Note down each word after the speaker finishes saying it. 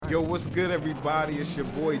Yo, what's good, everybody? It's your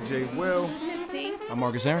boy, Jay Will. Miss T. I'm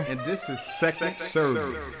Marcus Aaron. And this is Second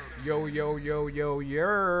Service. Yo. Hey,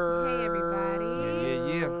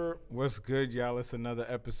 everybody. Yeah. What's good, y'all? It's another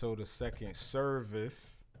episode of Second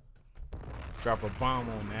Service. Drop a bomb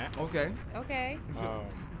on that. Okay. Okay.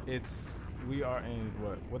 We are in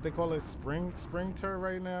what they call it, spring tour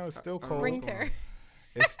right now. It's still cold. Sprinter.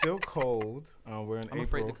 It's still cold. We're in I'm April.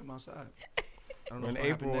 afraid to come outside. I don't know We're in what's gonna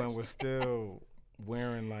happen April and next. we're still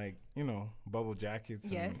wearing bubble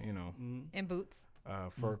jackets Yes. and And boots.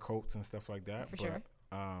 fur coats and stuff like that. For sure.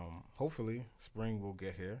 Hopefully spring will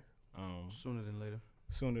get here. Sooner than later.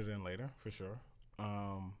 Sooner than later, for sure.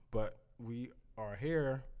 But we are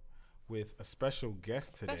here with a special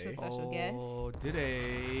guest today. Special guest. Oh,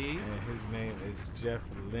 today. And his name is Jeff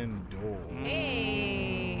Lindor.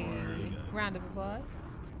 Hey. Round of applause.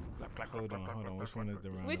 Hold on. Which one is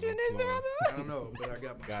the round? Which of one is the round applause? I don't know, but I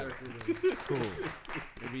got my Got it. circle. Cool.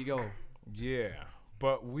 Here we go. Yeah.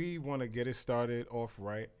 But we want to get it started off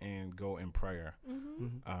right and go in prayer.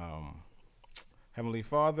 Heavenly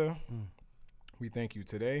Father, we thank you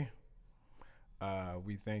today.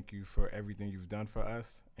 We thank you for everything you've done for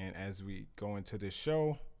us. And as we go into this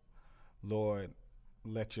show, Lord,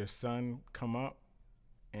 let your son come up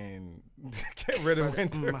and get rid of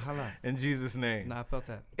winter Mahala. in Jesus' name. Nah, I felt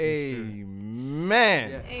that. Amen.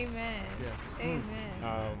 Yes. Amen. Yes.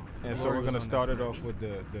 Amen. And so Lord we're was going to on start it off with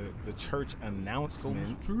the church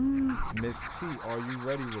announcements. Miss T, are you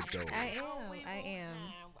ready with those? I am.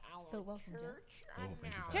 So welcome, Jeff. Oh,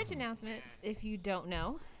 thank you. Church announcements, if you don't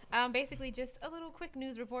know. Basically just a little quick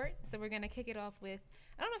news report. So we're going to kick it off with,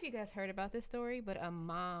 I don't know if you guys heard about this story, but a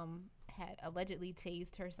mom had allegedly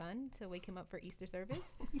tased her son to wake him up for Easter service.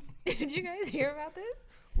 Did you guys hear about this?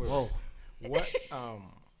 Whoa.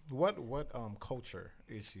 What culture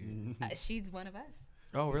is she? She's one of us.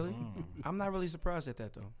 Oh, really? I'm not really surprised at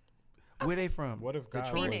that, though. Where they from? What if God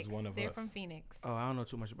Phoenix. was one of They're us? from Phoenix. Oh, I don't know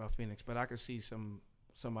too much about Phoenix, but I could see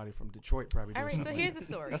somebody from Detroit probably All do right, so something. here's the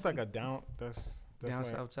story. That's like a that's Down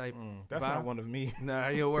like, south type. that's vibe? not one of me. Nah,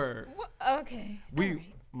 your word. Okay.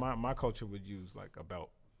 We my culture would use like a belt.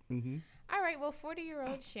 Mm-hmm. All right, well,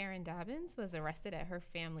 40-year-old Sharon Dobbins was arrested at her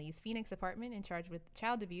family's Phoenix apartment and charged with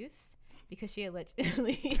child abuse because she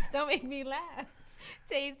allegedly, don't make me laugh,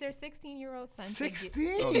 tased her 16-year-old son. 16?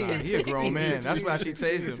 Oh, nah, he a grown man. That's why she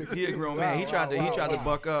tased him. He a grown man. He tried to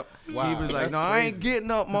buck up. Wow, He was like, that's "No, I ain't crazy.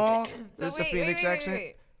 getting up, Ma." So That's a Phoenix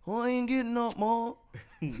accent. Oh, I ain't getting up, Ma.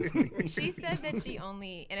 She said that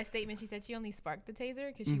in a statement, she said she only sparked the taser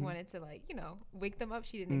because she wanted to, wake them up.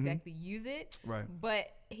 She didn't exactly use it. Right. But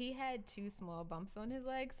he had 2 small bumps on his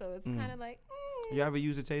leg, so it's kind of like, You ever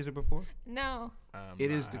used a taser before? no. It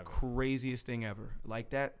Nah, is I the haven't. craziest thing ever. Like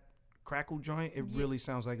that crackle joint, it really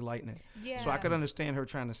sounds like lightning. Yeah. So I could understand her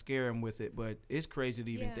trying to scare him with it, but it's crazy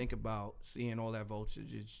to even Yeah. think about seeing all that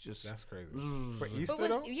voltage. It's just That's crazy. Zzz. For But Easter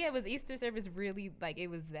though? it was Easter service really, it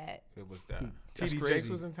was that. It was that. That's TD Jakes crazy.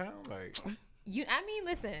 was in town? Like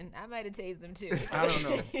Listen, I might have tased him too. I don't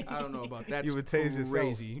know. I don't know about that. You would tase yourself.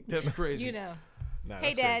 crazy. That's crazy. Nah, that's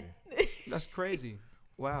hey, Dad. crazy. That's crazy.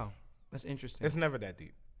 Wow. That's interesting. It's never that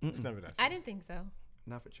deep. It's never that I serious. didn't think so.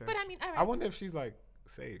 Not for church. But all right. I wonder if she's like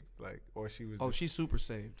saved, or she was. Oh, just, she's super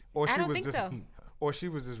saved. or I she don't was think just, so. or she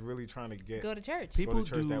was just really trying to get. Go to church. People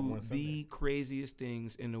church that one do Sunday. the craziest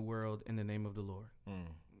things in the world in the name of the Lord. Mm.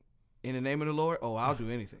 In the name of the Lord, oh, I'll do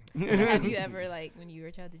anything. Have you ever, when you were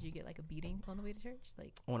a child, did you get a beating on the way to church?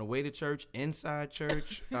 On the way to church, inside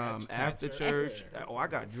church, after church. Oh, I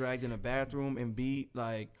got dragged in the bathroom and beat. Oh,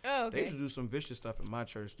 They used okay. to do some vicious stuff in my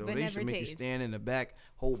church, though. But They used to never make you tased. stand in the back,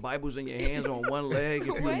 hold Bibles in your hands on one leg if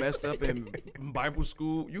you What? messed up in Bible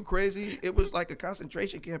school. You crazy? It was like a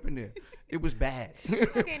concentration camp in there. It was bad.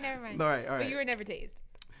 Okay, never mind. All right. But you were never tased.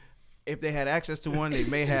 If they had access to one, they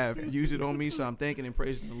may have used it on me. So I'm thanking and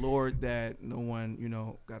praising the Lord that no one,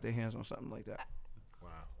 got their hands on something like that. Wow.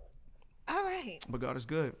 All right. But God is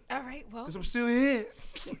good. All right. Well, Because I'm still here.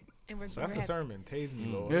 and we're, So that's we're a happy. sermon. Tase me,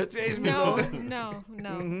 Lord. Yeah, taste me, No, Lord.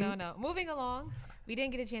 no. Moving along, we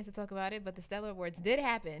didn't get a chance to talk about it, but the Stellar Awards did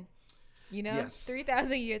happen. Yes.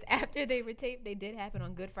 3,000 years after they were taped, they did happen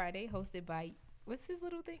on Good Friday, hosted by, what's his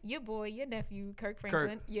little thing? Your boy, your nephew, Kirk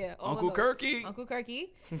Franklin. Yeah. all Uncle of those. Kirky. Uncle Kirky.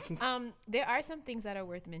 There are some things that are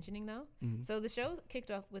worth mentioning, though. So the show kicked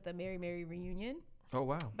off with a Mary Mary reunion, Oh,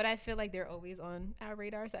 wow. but I feel like they're always on our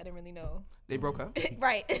radar, so I didn't really know. They broke up?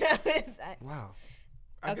 Right. Wow.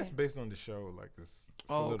 I guess Okay. based on the show, it's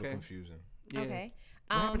a Oh, little okay. confusing. Yeah. Okay.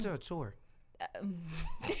 What happened to her tour? um,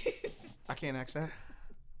 I can't ask that.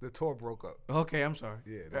 The tour broke up. Okay, I'm sorry.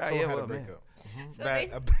 Yeah, the Ah, tour yeah, had well, a man. breakup. So Bad,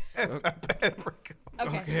 they- a bad breakup.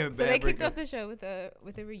 Okay. Okay, So they bad kicked breakup. off the show with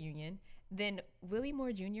a reunion, Then Willie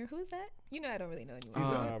Moore Jr., who's that? You know, I don't really know anyone.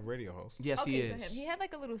 He's a radio host. Yes, he is. So him. He had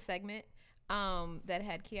like a little segment that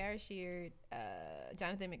had Kiara Sheard,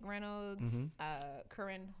 Jonathan McReynolds,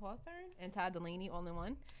 Corinne Hawthorne, and Todd Delaney all in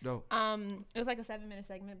one. Dope. It was like a 7-minute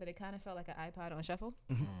segment, but it kind of felt like an iPod on shuffle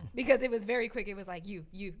because it was very quick. It was like you.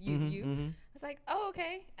 I was like, oh,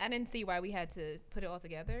 okay. I didn't see why we had to put it all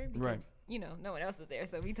together because, you know, no one else was there.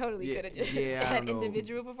 So we totally could have just had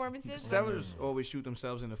individual performances. Sellers always shoot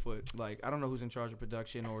themselves in the foot. Like, I don't know who's in charge of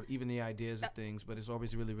production or even the ideas of things, but it's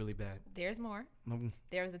always really, really bad. There's more.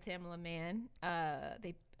 There was a Tamala Man.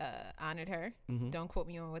 They honored her. Don't quote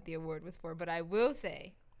me on what the award was for, but I will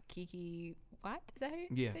say Kiki, what? Is that her?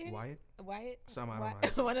 Yeah, her Wyatt? Some, I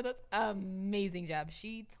don't know. One of those. Amazing job.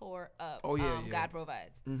 She tore up. God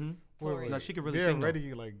Provides. No, she could really they're sing. They're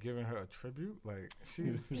already like giving her a tribute. Like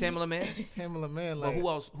she's Tamala Man. Tamala Man. Like,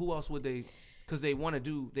 but who else would they? Because they want to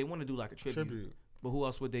do like a tribute. But who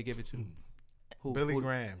else would they give it to? Billy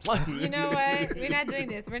Graham. You know what? We're not doing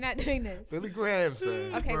this. Billy Graham,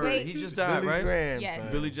 son. Okay, wait. He just died, Billy right? Graham, Yes.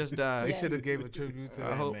 son. Billy just died. They should have gave a tribute to I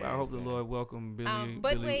that hope man, I hope the son. Lord welcome Billy.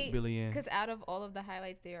 But Billy in. because out of all of the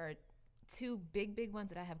highlights, there are two big ones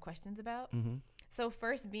that I have questions about. So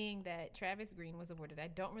first being that Travis Green was awarded. I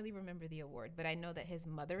don't really remember the award, but I know that his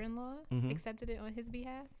mother-in-law accepted it on his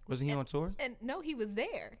behalf. Wasn't he on tour? And no, he was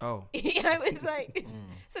there. Oh. I was like,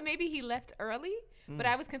 so maybe he left early, but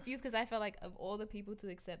I was confused because I felt like of all the people to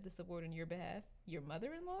accept this award on your behalf, your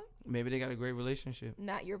mother-in-law, Maybe they got a great relationship.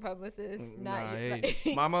 not your publicist, Nah, not your.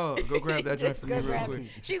 hey, Mama, go grab that joint Just for go me real grab quick. it.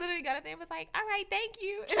 She literally got up there and was like, "All right, thank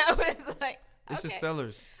you," and I was like, This is okay.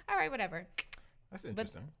 Stellars. All right, whatever. That's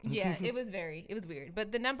interesting. Yeah, it was weird.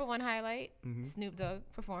 But the number one highlight, Snoop Dogg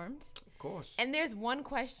performed. Of course. And there's one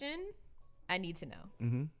question I need to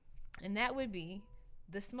know. And that would be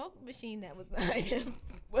the smoke machine that was behind him.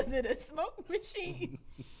 Was it a smoke machine?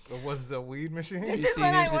 Or was it a weed machine? This is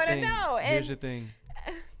what I want to know. Here's the thing.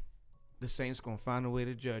 The Saints going to find a way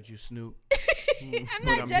to judge you, Snoop. I'm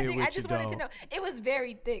not judging. I just wanted to know. It was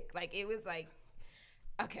very thick. Like, it was like,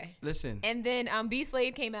 okay. Listen. And then B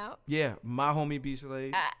Slade came out. Yeah, my homie B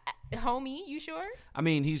Slade. Homie, you sure? I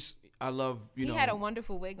mean, I love, He had a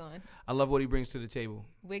wonderful wig on. I love what he brings to the table.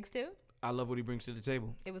 Wigs too? I love what he brings to the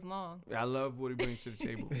table. It was long. I love what he brings to the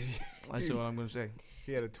table. That's all I'm going to say.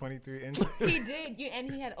 He had a 23-inch. He did.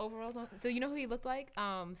 And he had overalls on. So you know who he looked like?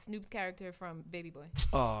 Snoop's character from Baby Boy.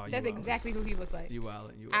 Oh, That's exactly who he looked like. You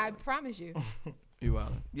wildin'. I promise you. You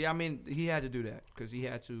wildin'. Yeah, I mean, he had to do that because he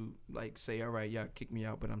had to like say, all right, y'all kick me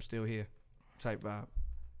out, but I'm still here type vibe.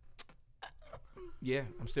 Yeah,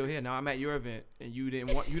 I'm still here. Now I'm at your event and you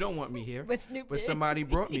don't want me here. But Snoop But did. somebody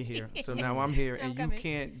brought me here. So now I'm here So and I'm you coming.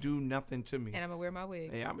 can't do nothing to me. And I'm going to wear my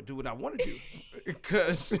wig. Hey, I'm going to do what I want to do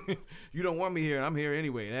because you don't want me here and I'm here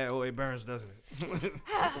anyway. It burns, doesn't it?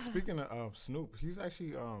 Speaking of Snoop, he's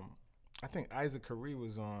actually, I think Isaac Curry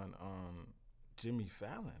was on Jimmy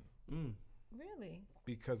Fallon. Really?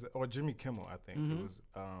 Or Jimmy Kimmel, I think. It was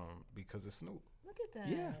because of Snoop. Look at that.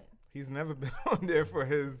 Yeah. He's never been on there for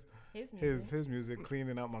his music. music,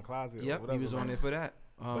 cleaning out my closet. Yep, or whatever. he was on there for that.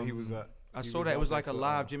 But he was. I saw that it was like a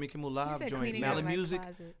live Jimmy Kimmel live said joint. cleaning out Mally my Music.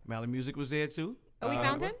 closet. Mally Music was there too. Oh, we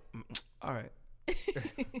found him? All right.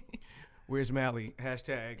 Where's Mally?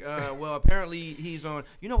 Hashtag. Well, apparently he's on.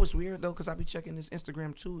 You know what's weird though? Because I be checking his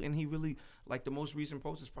Instagram too, and he really like the most recent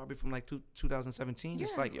post is probably from like 2017.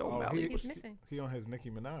 It's like, yo, Mally. He's missing. He on his Nicki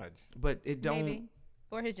Minaj. But it don't. Maybe.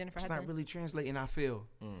 Or his Jennifer It's Hudson. not really translating. I feel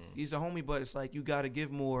he's a homie, but it's like you got to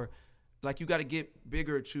give more. Like you got to get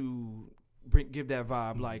bigger to give that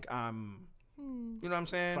vibe. Like I'm. You know what I'm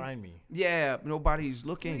saying? Find me. Yeah, nobody's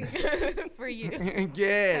looking. For you.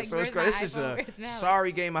 Yeah, Like, so it's where's my this is iPhone? a Where's Mally?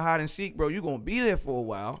 sorry game of hide and seek, bro. You gonna be there for a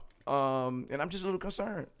while, and I'm just a little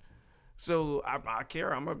concerned. So I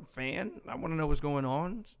care. I'm a fan. I want to know what's going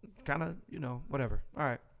on. Kind of, whatever. All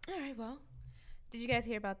right. All right, well. Did you guys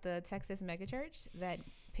hear about the Texas megachurch that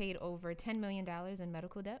paid over $10 million in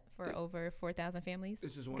medical debt for over 4,000 families?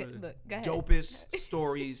 This is one of the go ahead. dopest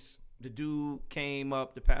stories. The dude came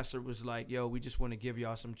up. The pastor was like, "Yo, we just want to give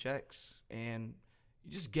y'all some checks," and he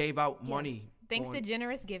just gave out money. Thanks to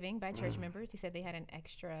generous giving by church members. He said they had an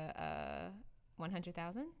extra $100,000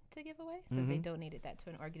 to give away, so they donated that to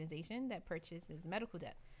an organization that purchases medical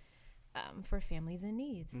debt for families in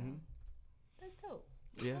need. So that's dope.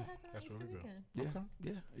 Yeah, What happened on Easter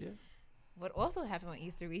weekend? Yeah. What also happened on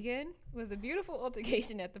Easter weekend was a beautiful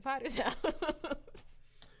altercation at the Potter's house.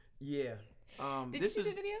 Yeah. Did you see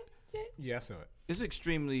the video, Jay? Yeah, I saw it. It's an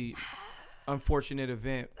extremely unfortunate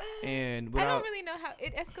event, and I don't really know how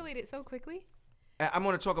it escalated so quickly. I'm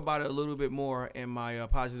going to talk about it a little bit more in my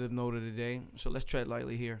positive note of the day. So let's tread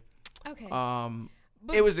lightly here. Okay.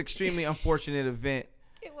 it was extremely unfortunate event,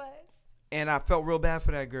 It was. and I felt real bad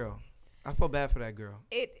for that girl. I felt bad for that girl.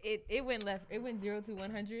 It went left. It went 0 to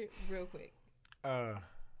 100 real quick. I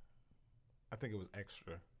think it was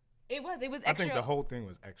extra. It was extra. I think the whole thing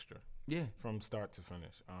was extra. Yeah, From start to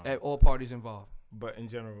finish. at all parties involved. But in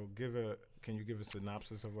general, can you give a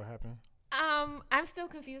synopsis of what happened? I'm still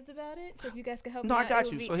confused about it. So if you guys could help me No, out, I got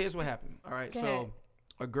it you. would So here's what happened. All right, Go so ahead.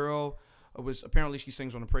 a girl was apparently she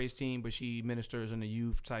sings on the praise team, but she ministers in a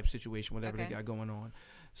youth type situation, whatever they Okay. got going on.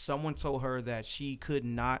 Someone told her that she could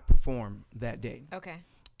not perform that day. Okay.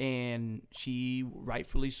 And she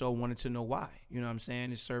rightfully so wanted to know why. You know what I'm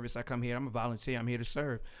saying? It's service. I come here. I'm a volunteer. I'm here to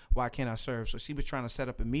serve. Why can't I serve? So she was trying to set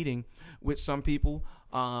up a meeting with some people,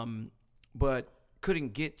 but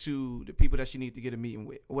couldn't get to the people that she needed to get a meeting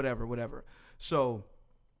with. Whatever. So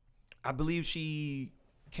I believe she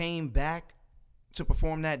came back to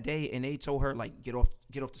perform that day, and they told her like get off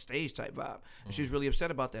the stage type vibe. And she was really upset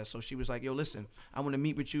about that. So she was like, yo, listen, I want to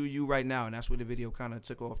meet with you right now. And that's where the video kind of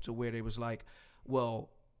took off to where they was like, well,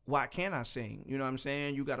 why can't I sing? You know what I'm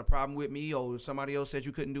saying? You got a problem with me, or somebody else said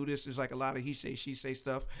you couldn't do this. It's like a lot of he say, she say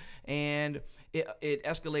stuff. And it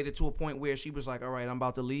escalated to a point where she was like, all right, I'm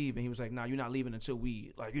about to leave. And he was like, nah, you're not leaving until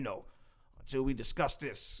we, like, until we discuss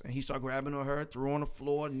this. And he started grabbing on her, threw her on the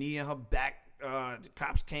floor, knee in her back. The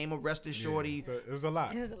cops came, arrested Shorty. Yeah, so it was a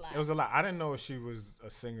lot. It was a lot. I didn't know if she was a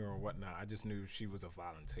singer or whatnot. I just knew she was a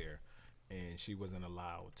volunteer, and she wasn't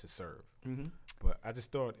allowed to serve. Mm-hmm. But I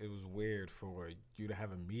just thought it was weird for you to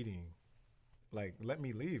have a meeting. Like, let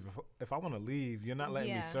me leave. If I want to leave, you're not letting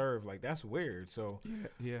me Yeah. serve. Like, that's weird. So,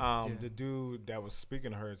 Yeah. the dude that was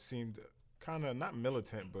speaking to her seemed kind of not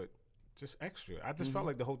militant, but just extra. I just felt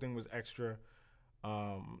like the whole thing was extra.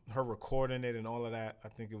 Her recording it and all of that, I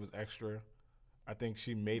think it was extra. I think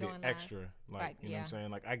she made Going it live. extra. Like, you know what yeah. I'm saying?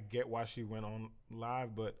 Like, I get why she went on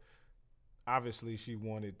live, but obviously she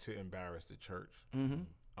wanted to embarrass the church. Mm-hmm.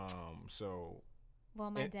 So, Well,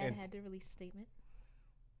 my And- dad and- had to release a statement.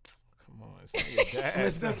 come on. It's not your dad.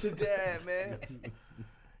 It's not your dad, man.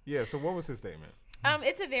 Yeah, so what was his statement?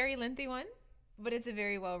 It's a very lengthy one, but it's a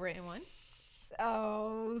very well written one.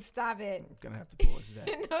 Oh, stop it. Gonna have to pause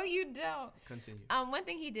that. No, you don't. Continue. One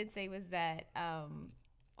thing he did say was that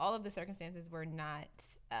all of the circumstances were not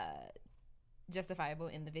justifiable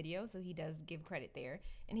in the video, so he does give credit there.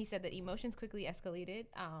 And he said that emotions quickly escalated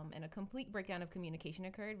and a complete breakdown of communication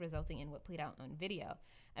occurred, resulting in what played out on video.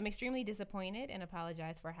 I'm extremely disappointed and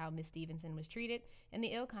apologize for how Ms. Stevenson was treated and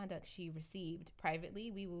the ill conduct she received. Privately,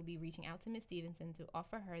 we will be reaching out to Ms. Stevenson to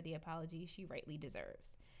offer her the apology she rightly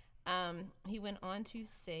deserves. He went on to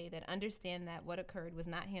say that understand that what occurred was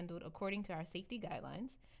not handled according to our safety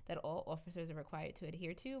guidelines that all officers are required to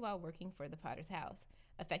adhere to while working for the Potter's House.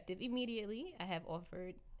 Effective immediately, I have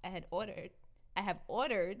ordered,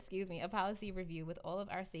 a policy review with all of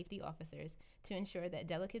our safety officers to ensure that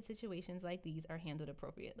delicate situations like these are handled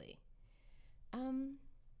appropriately.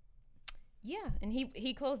 Yeah, and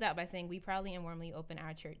he closed out by saying, we proudly and warmly open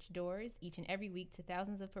our church doors each and every week to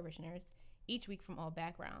thousands of parishioners, each week from all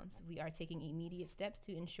backgrounds. We are taking immediate steps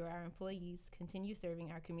to ensure our employees continue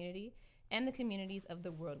serving our community and the communities of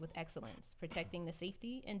the world with excellence. Protecting the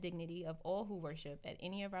safety and dignity of all who worship at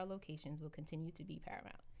any of our locations will continue to be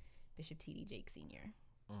paramount. Bishop T.D. Jake Sr.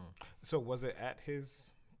 So was it at his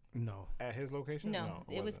location? No,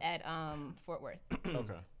 it was at Fort Worth.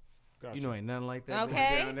 Okay. Gotcha. You know, ain't nothing like that.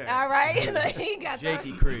 Okay, down there. all right. Like, he got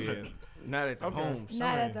Jakey that. crib, not at the Okay. home.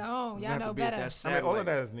 Not at the home. Y'all know better. I mean, all of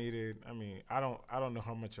that is needed. I mean, I don't know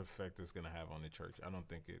how much effect it's gonna have on the church. I don't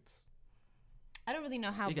think it's. I don't really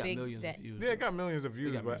know how He got big millions that. of views. Yeah, it got millions of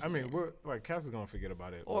views, got but I millions. mean, we're like Cass is gonna forget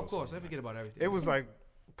about it. Oh, of course, also. they forget about everything. It was like,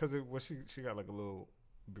 cause it was she got like a little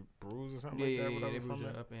bruise or something yeah, like yeah, that. yeah. Whatever They from bruised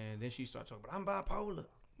that. her up, and then she started talking about I'm bipolar.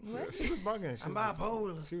 Yeah, she was bugging. She I'm was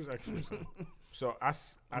bipolar. She was actually. So I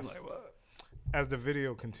I'm like, what? as the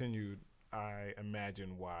video continued, I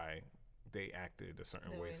imagine why they acted a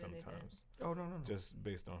certain The way way that they did. sometimes, Oh no. just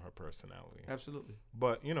based on her personality. Absolutely.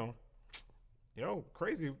 But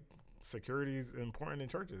crazy. Security is important in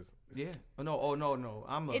churches. Yeah. Oh no.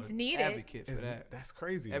 I'm a It's needed. advocate for that. That's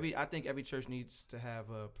crazy. I think every church needs to have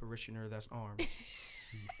a parishioner that's armed.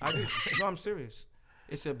 No, I'm serious.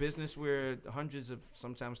 It's a business where hundreds of,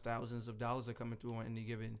 sometimes thousands of dollars are coming through on any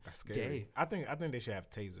given That's scary. day. I think they should have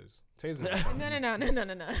tasers. Tasers. Is fine. No.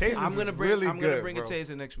 Tasers I'm gonna is bring. really I'm gonna good, bring bro. a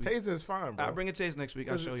taser next week. Taser is fine, bro. I'll bring a taser next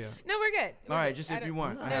week. I'll show you. No, we're good. All right, just if you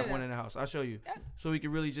want, No, I have one in the house. I'll show you, so we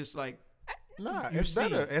can really just like. Nah, You it's see.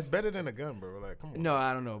 better. It's better than a gun, bro. Like, come on. No,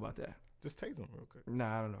 I don't know about that. Just tase them real quick.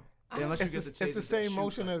 Nah, I don't know. Unless you get to It's taste the it, same shoot,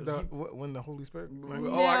 motion like, as when the Holy Spirit. Like, No,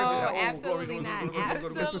 oh, I can see that. Oh, absolutely glory, not. glory, glory, glory,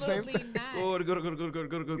 glory. It's the same Absolutely not. Go to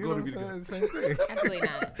You know what I'm be the saying? God. It's the same thing. Absolutely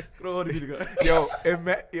not. Go to be the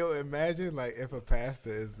God. Yo, imagine like if a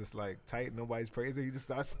pastor is just like tight, nobody's praising, he just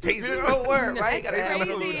starts tasting. Oh, word, right? You That's gotta have a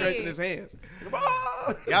little crazy. stretch in his hands. Come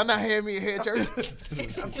on. Y'all not hearing me here, church? I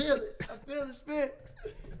feel it. I feel the spirit.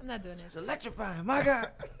 I'm not doing It's this. electrifying. My God.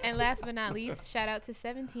 And last but not least, shout out to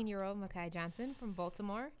 17-year-old Makai Johnson from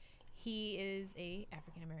Baltimore. He is a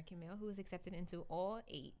African American male who was accepted into all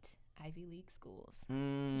 8 Ivy League schools. So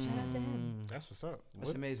shout out to him. That's what's up.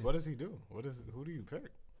 That's amazing. What does he do? Who do you pick?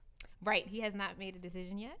 Right, he has not made a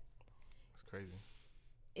decision yet. It's crazy.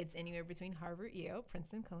 It's anywhere between Harvard, Yale,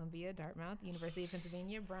 Princeton, Columbia, Dartmouth, University of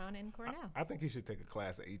Pennsylvania, Brown, and Cornell. I think he should take a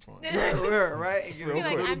class at each one. Right? You Real get a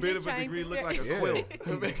quick. little I'm bit just of a trying degree to- look like a Yeah.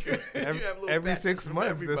 quilt. Every 6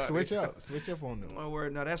 months, to switch up on them. My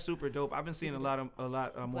word, no, that's super dope. I've been seeing a lot more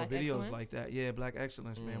Black videos excellence. like that. Yeah, Black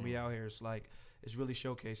excellence, man. We out here. It's really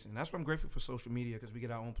showcasing. That's why I'm grateful for social media because we get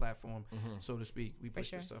our own platform, so to speak. We push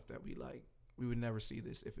sure. the stuff that we like. We would never see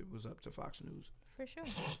this if it was up to Fox News. For sure.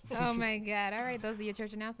 Oh, my God. All right, those are your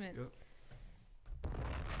church announcements. Yep.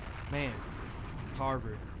 Man,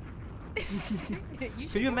 Harvard. You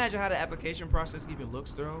Can you imagine how the application process even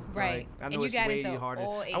looks, though? Right. Like, I And know you it's got way into harder.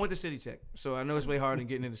 all I 8. went to City Tech, so I know it's way harder than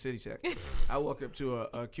getting into City Tech. I walked up to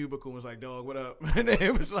a cubicle and was like, "Dog, what up?" And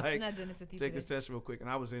it was I'm like, not doing this with you "Take today. this test real quick," and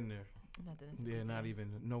I was in there. I'm not doing this with you Yeah, today. not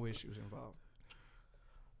even no issues involved.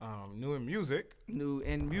 New in music. New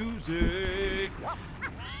in music,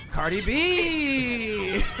 Cardi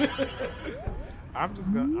B. I'm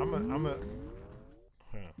just gonna. I'm a.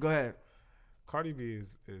 Go ahead. Cardi B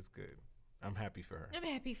is good. I'm happy for her. I'm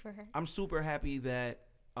happy for her. I'm super happy that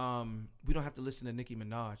we don't have to listen to Nicki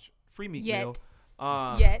Minaj. Free Meek Yet. Mill.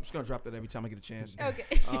 Yet. I'm just gonna drop that every time I get a chance.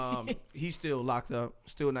 Okay. He's still locked up,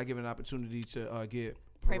 still not given an opportunity to get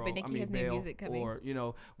Right, parole. but Nicki has new bail, music coming. or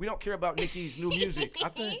we don't care about Nicki's new music. I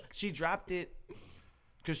think she dropped it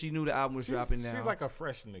because she knew the album was dropping now. She's like a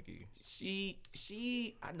fresh Nicki.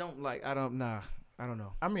 I don't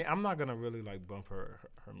know. I mean, I'm not gonna really like bump her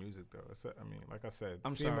music though. I mean, like I said,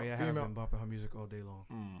 I'm sorry, I have been bumping her music all day long.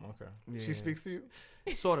 Okay. Yeah. She speaks to you.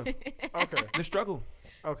 Sort of. Okay. The struggle.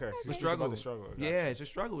 Okay. She The speaks struggle. about the struggle. Gotcha. Yeah, it's a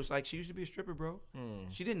struggle. It's like she used to be a stripper, bro.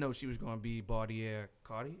 She didn't know she was gonna be Bartier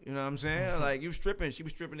Cardi. You know what I'm saying? Like you was stripping. She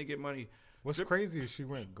was stripping to get money. What's crazy is she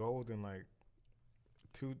went gold in like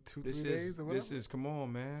 3 days or whatever. Come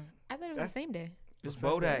on, man. I thought it was the same day. It's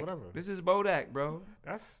Same thing, Bodak. whatever. This is Bodak, bro.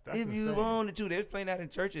 That's If insane. you wanted to, they was playing that in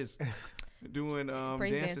churches, doing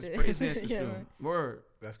Praise dances, dances. praise dances. Yeah, to 'em. Word.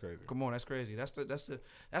 That's crazy. Come on, that's crazy. That's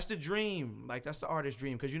the dream. Like that's the artist's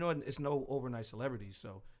dream, because it's no overnight celebrity.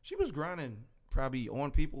 So she was grinding, probably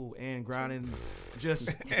on people and grinding just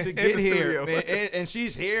to In get the here, studio. man. And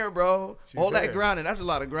she's here, bro. She's All that here. grinding, that's a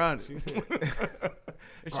lot of grinding. She's here.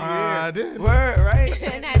 And she Grinding. here. Word, right?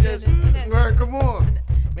 I'm And not she doing just- this. I'm not word, doing come on.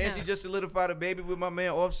 Man, No. she just solidified a baby with my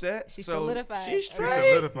man Offset. She so solidified. She's She straight.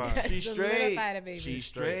 solidified. She's straight. Solidified a baby. She's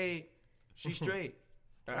straight. She's straight.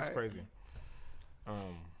 That's Alright. crazy.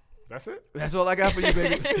 That's it. That's all I got for you,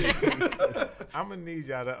 baby. I'm gonna need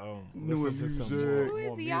y'all to New listen to some music. more, Who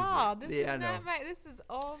more is y'all? This Yeah, I is know. not my. This is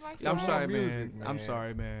all my. I'm show. sorry, music, man. I'm man.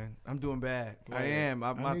 sorry, man. I'm doing bad. I Like, am.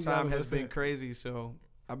 My I need y'all time to has been listen. crazy, so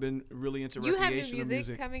I've been really into You have new recreational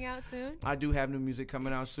music coming out soon. I do have new music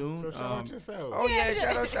coming out soon. So shout out yourself. Oh yeah,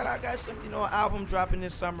 Yeah. shout out! I got some, album dropping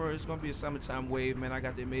this summer. It's gonna be a summertime wave, man. I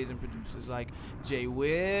got the amazing producers like Jay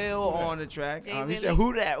Will on the track. Jay He Willie. said,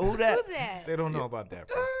 "Who that? Who that?" Who's that? They don't know about that,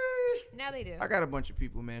 bro. Now they do. I got a bunch of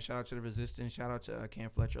people, man. Shout out to the Resistance. Shout out to Cam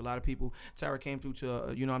Fletcher. A lot of people. Tyra came through to,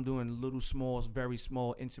 I'm doing little, small, very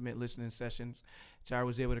small, intimate listening sessions. Tyra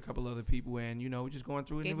was there with a couple other people, and we're just going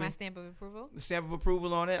through it. Gave and my we- stamp of approval. the stamp of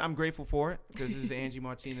approval on it. I'm grateful for it because this is Angie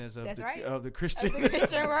Martinez of That's the right. of the Of Christian the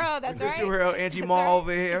Christian world. That's the Christian right. world. Angie That's Ma right.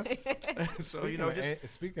 over here. So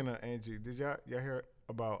Speaking of Angie, did y'all hear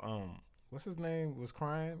about what's his name was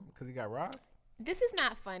crying because he got robbed? This is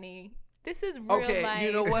not funny. This is real Okay, life.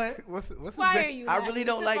 you know what? what's Why his are name? you? I laughing? really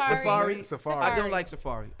don't like Safari. Safari. I don't like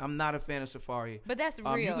Safari. I'm not a fan of Safari. But that's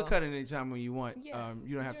real. You can cut it anytime when you want. Yeah.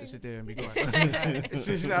 You don't have to Enjoy sit there and be going. It's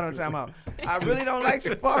just not on timeout. I really don't like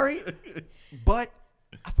Safari, but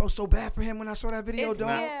I felt so bad for him when I saw that video, It's- dog.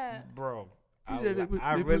 yeah. Bro, He said they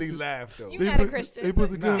I put really the- laughed though. You not a Christian. They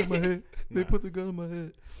put the gun Nah. in my head. They Nah. put the gun in my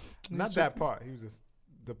head. Not that part. He was just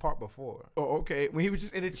the part before. Oh, okay. When he was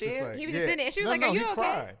just in the It's just chair, like- He was just sitting there. She was like, "Are you he okay?"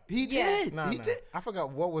 cried. he Yeah. did. Nah, he nah. did. I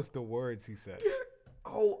forgot what was the words he said.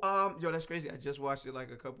 Oh, yo, that's crazy. I just watched it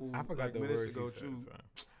like a couple I forgot the minutes words ago he said. too.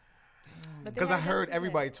 son. But Because I they're not heard done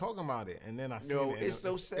everybody talking about it, and then I seen Yo, it. and it's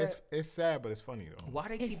so sad. It's sad, but it's funny though. Why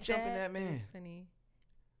they It's keep jumping sad, that man? it's funny.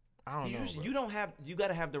 I don't know. bro. You don't have. You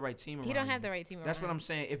gotta have the right team around. He don't you. have the right team around. That's what I'm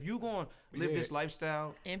saying. If you gonna live Yeah. this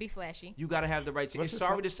lifestyle, And be flashy. you gotta have the right team. What's It's his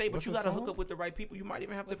sorry song? to say, but What's you his gotta song? hook up with the right people. You might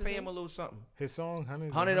even have What's to his pay him name? a little something. His song,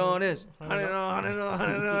 100 on this, 100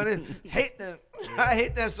 on this. Hate that. I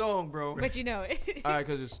hate that song, bro. But you know it. All right,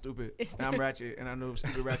 because it's stupid. It's And I'm ratchet, and I know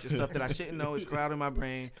stupid ratchet stuff that I shouldn't know is crowding my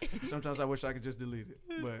brain. Sometimes I wish I could just delete it.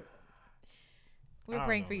 But We're I don't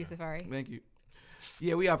praying know, for you, man. Safari. thank you.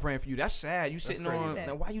 Yeah, we are praying for you. That's sad. You sitting crazy. on. Sad.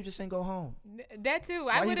 Now, why you just ain't go home? That too.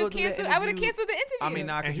 Why I you would go have do that canceled. I would have interview? canceled the interview. I mean,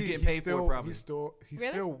 nah, And because you he get paid still, for it probably. He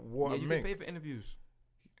Really? still wore Yeah, a you mink. get paid for interviews.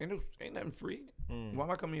 Ain't nothing free. Mm. Why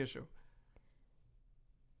am I coming to your show?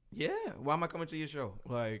 Yeah, why am I coming to your show?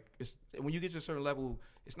 Like, it's when you get to a certain level,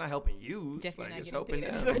 it's not helping you. It's Jeff, you're like not it's getting helping paid.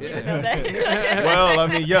 I them. just want you to Yeah. know that. Well, I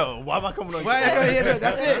mean, yo, why am I coming on? Right, yeah,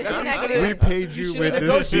 that's it. That's what you should've- We paid You you should've with this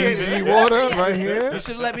negotiated. Fiji water right You here.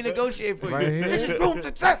 should have let me negotiate for Right you. here. This is Groomed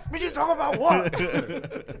Success. We should talk about what?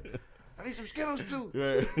 I need some Skittles too.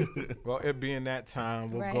 Well, it being that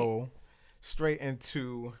time, we'll Right. go straight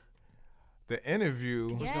into the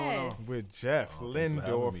interview Yes. with Jeff thanks for Lindor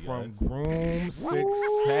having me, from guys. Groomed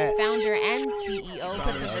Success. Founder and CEO. Put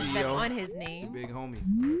Founder some and respect CEO. on his The name. big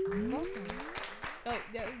homie. Welcome. Oh,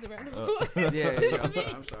 that was the round of applause. Yeah, I'm sorry.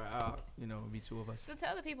 I'm sorry. Be two of us. So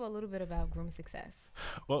tell the people a little bit about Groomed Success.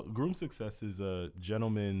 Well, Groomed Success is a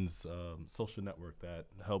gentleman's social network that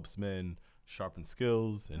helps men sharpen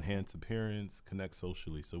skills, enhance appearance, connect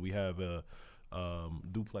socially. So we have a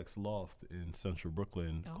duplex loft in central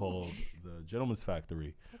Brooklyn Oh. called the Gentleman's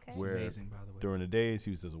Factory, Okay. where Amazing, by the way. during the day it's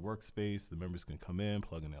used as a workspace. The members can come in,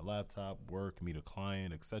 plug in their laptop, work, meet a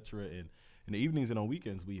client, etc. And in the evenings and on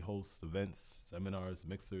weekends, we host events, seminars,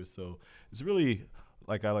 mixers. So it's really,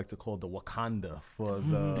 like I like to call it, the Wakanda for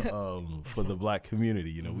the Black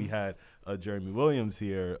community. You know, we had Jeremy Williams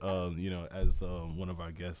here, as one of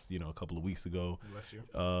our guests, a couple of weeks ago. Bless you.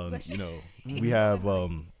 Bless you. We have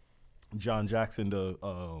John Jackson, the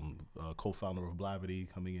co-founder of Blavity,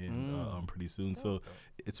 coming in pretty soon. So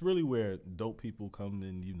it's really where dope people come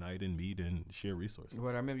and unite and meet and share resources.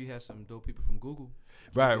 Right, I remember you had some dope people from Google.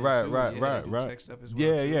 Right. They do tech stuff as well,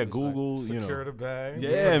 Yeah, too. yeah. It's like- Google, Secure the bag.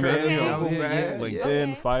 Yeah, man. Okay. Google Yeah, bag.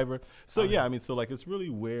 LinkedIn, Okay. Fiverr. So yeah, I mean, so like it's really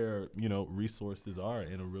where resources are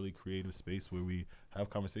in a really creative space where we have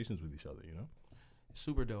conversations with each other.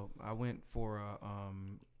 Super dope. I went for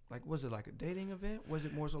was it like a dating event? Was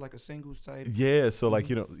it more so like a singles type? Yeah. So like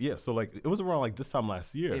so like it was around like this time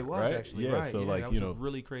last year. It was right? actually yeah. right. So yeah, like that was a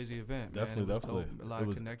really crazy event. definitely, man. It was definitely. dope. A lot It of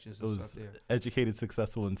was- connections it and was stuff there. educated,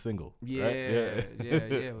 successful, and single. Yeah, right? yeah.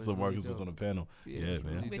 It was So really Marcus dope. was on the panel. Yeah, Yeah, it was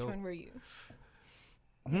man. really Which dope. one were you?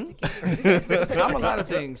 I'm a lot of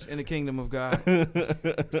things in the kingdom of God.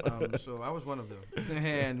 So I was one of them.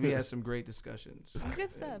 And we had some great discussions. Good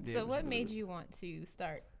stuff. Yeah, it So was what really made good. you want to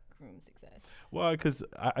start Groomed Success? Well, because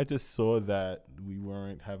I just saw that we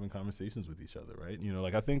weren't having conversations with each other, right?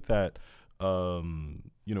 Like I think that,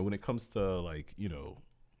 when it comes to like,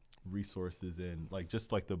 resources and like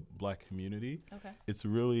just like the Black community, Okay. it's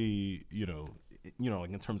really,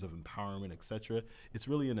 like in terms of empowerment, et cetera, it's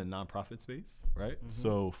really in a nonprofit space, right?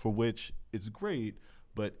 So for which it's great,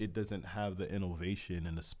 but it doesn't have the innovation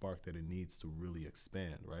and the spark that it needs to really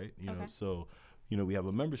expand, right? Okay. So we have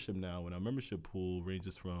a membership now, and our membership pool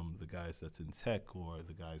ranges from the guys that's in tech or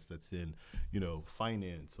the guys that's in,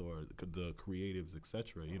 finance or the creatives, et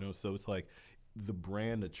cetera, So it's like the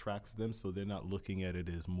brand attracts them, so they're not looking at it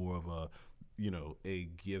as more of a, a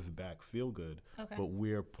give back feel good, Okay. but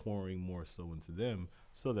we're pouring more so into them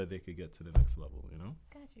so that they could get to the next level,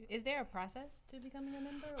 Got you. Is there a process to becoming a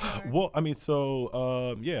member? Or? Well, I mean, so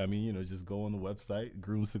just go on the website,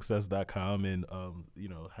 groomsuccess.com, and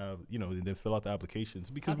and then fill out the applications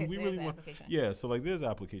because Okay, we so really there's an want. application. Yeah, so like there's an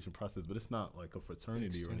application process, but it's not like a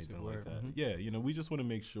fraternity or Extensive anything work. like that. Yeah, we just want to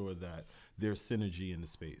make sure that there's synergy in the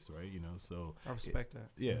space, right? So I respect that.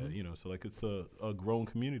 yeah, so like it's a grown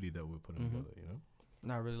community that we're putting together,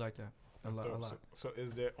 No, I really like that. A That's lot. dope. So, so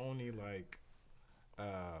is there only like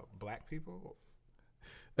Black people?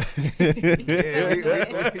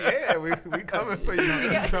 Yeah, we coming for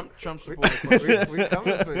you. Trump supporter. we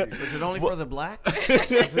coming for you. Is it only for the Black?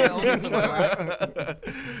 Is it only for Black?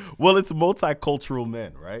 Well, it's multicultural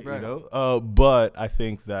men, right? Right. But I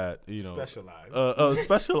think that Specialized.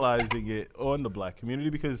 specializing it on the Black community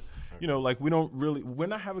because like we're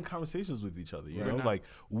not having conversations with each other. We're not. Like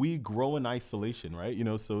we grow in isolation, right?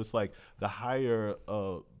 So it's like the higher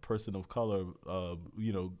person of color,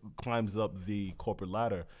 climbs up the corporate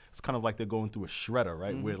ladder, it's kind of like they're going through a shredder,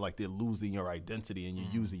 right? Where like they're losing your identity and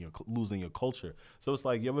you're losing your culture. So it's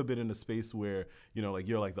like, you ever been in a space where, like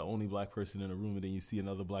you're like the only black person in the room, and then you see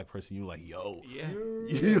another black person, you're like, yo,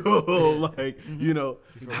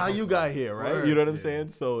 how you got here, right? Word. You know what I'm saying?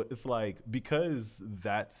 So it's like, because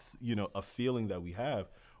that's, a feeling that we have,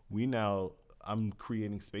 I'm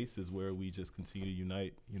creating spaces where we just continue to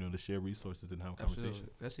unite, to share resources and have conversation.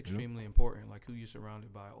 That's extremely important. Like, who you're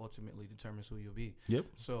surrounded by ultimately determines who you'll be. Yep.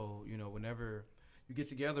 So, whenever you get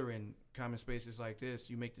together in common spaces like this,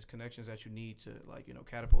 you make these connections that you need to, like,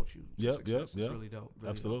 catapult you to success. It's really dope.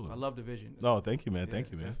 Really Absolutely. dope. I love the vision. No, thank you, man. Yeah,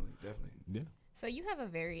 thank you, man. Definitely. Yeah. So you have a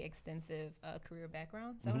very extensive career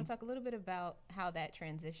background. So I want to talk a little bit about how that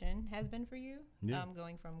transition has been for you,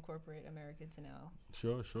 going from corporate America to now.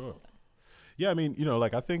 Sure. full-time. Yeah, I mean,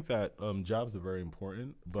 I think that jobs are very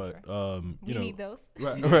important, but We need those.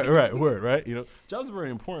 right, word, right? Jobs are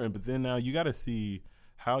very important, but then now you got to see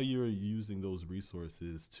how you're using those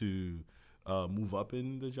resources to move up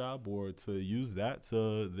in the job, or to use that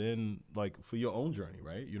to then, like, for your own journey,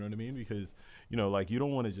 right? You know what I mean? Because, like, you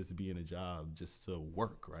don't want to just be in a job just to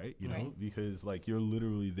work, right? Right. Because, like, you're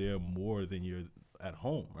literally there more than you're at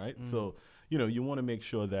home, right? So, you want to make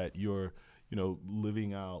sure that you're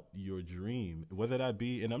living out your dream, whether that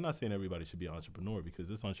be, and I'm not saying everybody should be an entrepreneur, because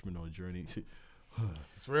this entrepreneur journey,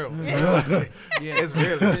 It's real. Yeah, It's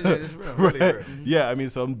real. It's real. Really real. Yeah, I mean,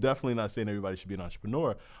 so I'm definitely not saying everybody should be an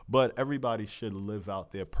entrepreneur, but everybody should live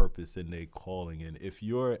out their purpose and their calling. And if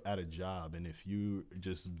you're at a job and if you're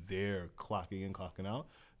just there clocking in, clocking out,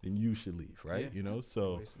 then you should leave, right? Yeah.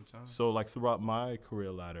 So Waste some time. so like throughout my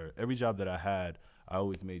career ladder, every job that I had, I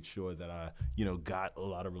always made sure that I, got a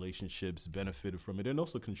lot of relationships, benefited from it, and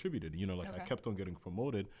also contributed. I kept on getting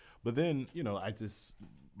promoted, but then, I just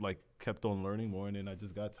kept on learning more, and then I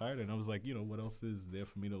just got tired, and I was like, what else is there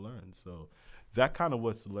for me to learn? So that's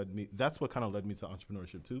what kind of led me to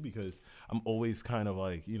entrepreneurship too, because I'm always kind of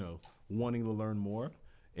like, wanting to learn more.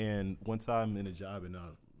 And once I'm in a job and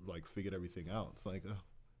I figured everything out, it's like,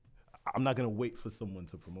 I'm not going to wait for someone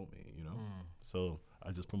to promote me, So I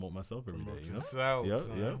just promote myself every day. Yourself,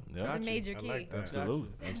 Yeah. It's a major key. I like that. Absolutely.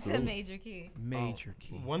 It's a major key. Major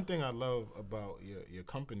key. One thing I love about your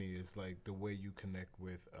company is like the way you connect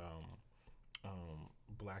with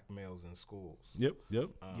black males in schools. Yep.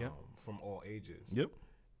 From all ages. Yep.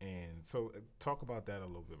 And so talk about that a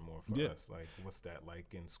little bit more for Yeah. us. Like, what's that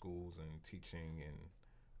like in schools and teaching and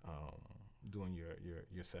doing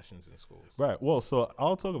your sessions in schools? Right. Well, so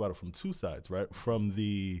I'll talk about it from two sides, right? From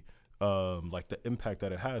the the impact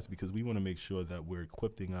that it has, because we want to make sure that we're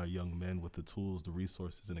equipping our young men with the tools, the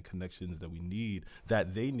resources, and the connections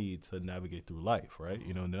that they need to navigate through life, right?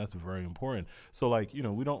 And that's very important. So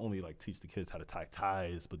we don't only teach the kids how to tie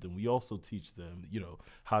ties, but then we also teach them,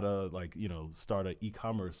 how to start an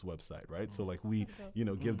e-commerce website, right? So we,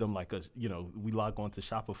 give them we log on to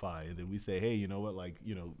Shopify, and then we say, hey, you know what,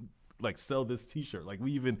 sell this t-shirt.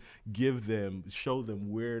 We even show them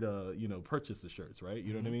where to, purchase the shirts, right?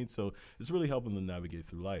 You know what I mean? So it's really helping them navigate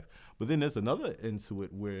through life. But then there's another end to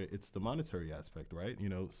it where it's the monetary aspect, right?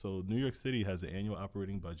 So New York City has an annual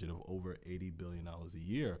operating budget of over $80 billion a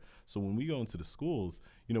year. So when we go into the schools,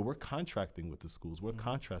 we're contracting with the schools. We're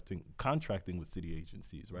contracting with city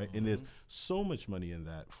agencies, right? And there's so much money in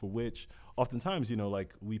that, for which oftentimes,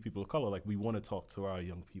 we people of color, we want to talk to our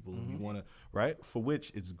young people, and we want to, right? For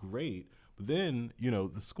which it's great. But then,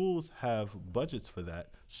 the schools have budgets for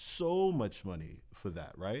that, so much money for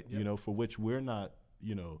that, right? Yep. For which we're not,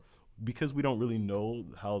 because we don't really know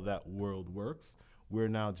how that world works, we're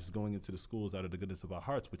now just going into the schools out of the goodness of our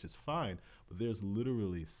hearts, which is fine. But there's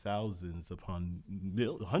literally thousands upon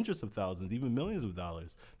hundreds of thousands, even millions of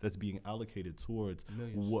dollars that's being allocated towards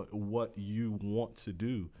what you want to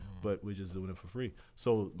do, but we're just doing it for free.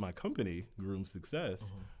 So my company, Groomed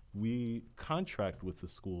Success, we contract with the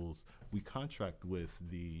schools, we contract with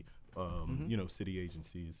the city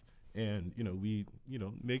agencies, and we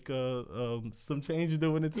make some change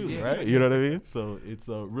doing it too, right? You know what I mean? So it's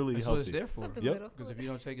really That's healthy. what it's there for. Something little. Because if you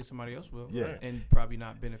don't take it, somebody else will. Yeah. And probably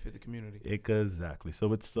not benefit the community. Exactly.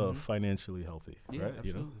 So it's financially healthy, Yeah, right?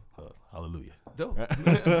 absolutely. Hallelujah. Dope.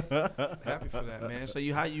 Happy for that, man. So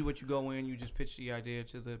you go in, you just pitch the idea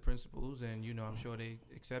to the principals, and I'm sure they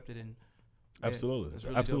accept it and Absolutely. that's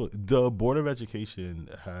really Absolutely. The Board of Education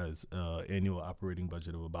has annual operating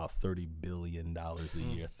budget of about $30 billion a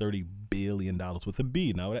year. $30 billion with a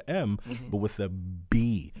B, not with an M, but with a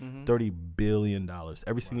B. $30 billion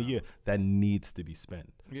every single year that needs to be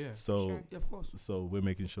spent. Yeah. So, Sure. Yeah, of course. so we're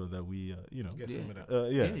making sure that we, Get some of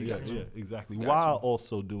that. you got to. exactly. Got While to.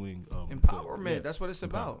 also doing Empowerment. yeah. That's what it's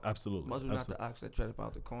about. Absolutely. Muzzle not Absolutely. the ox that treadeth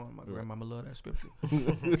out the corn. My Right. grandmama love that scripture.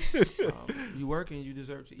 You work and you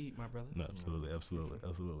deserve to eat, my brother. No, absolutely, absolutely,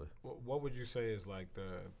 absolutely. What would you say is like the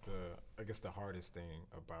I guess the hardest thing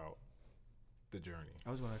about the journey?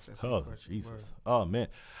 I was going to ask that same Oh, question. Jesus. Word. Oh, man.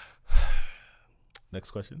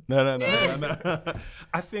 Next question. No.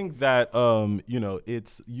 I think that,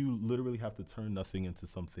 it's you literally have to turn nothing into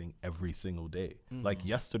something every single day. Like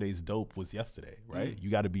yesterday's dope was yesterday, right? You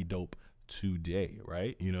got to be dope today,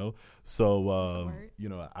 right? So,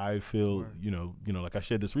 I feel, like I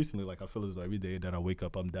shared this recently, like I feel as though every day that I wake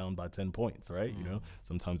up, I'm down by 10 points, right?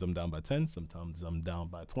 Sometimes I'm down by 10, sometimes I'm down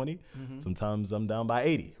by 20, sometimes I'm down by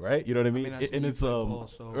 80, right? You know what I mean? I seen And you it's, play ball,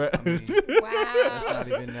 so, right. I mean, Wow. that's not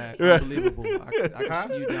even that unbelievable. I can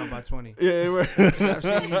see you down by 20. Yeah, right. I've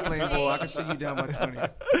seen you playing ball. I can see you down by 20.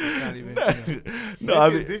 It's not even, No, I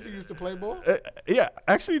mean, Did you used to play ball? yeah,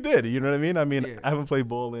 I actually did. You know what I mean? Yeah. I haven't played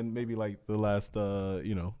ball in maybe like the last, 3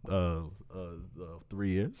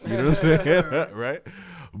 years. You know what I'm saying? Right?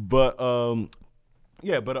 But, so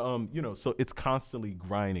it's constantly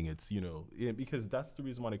grinding. It's, because that's the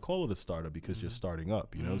reason why they call it a startup, because you're starting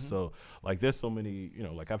up, So like there's so many,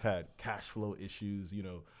 like I've had cash flow issues,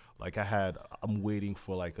 like I'm waiting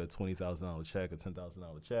for like a $20,000 check, a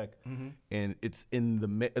 $10,000 check, and it's in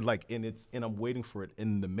the and I'm waiting for it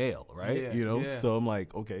in the mail, right? Yeah. So I'm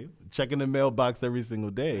like, okay, checking the mailbox every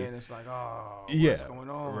single day. and it's like, oh, Yeah, what's going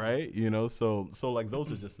on? right? So like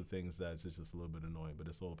those are just the things that's just a little bit annoying, but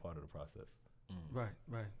it's all a part of the process. Right.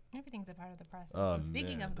 Everything's a part of the process. Oh, so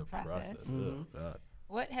speaking man, of the process, Oh, God.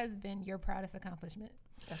 what has been your proudest accomplishment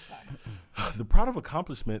thus far? The proud of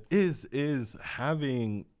accomplishment is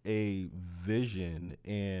having a vision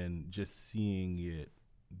and just seeing it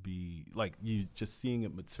be like you just seeing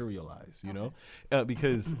it materialize,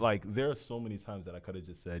 because like there are so many times that I could have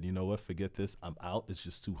just said, you know what, forget this, I'm out. It's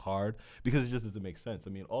just too hard because it just doesn't make sense. I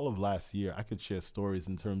mean, all of last year I could share stories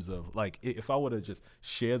in terms of like if I would have just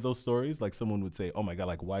shared those stories, like someone would say, oh my God,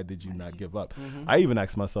 like why did you not give up? I even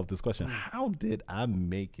asked myself this question: how did I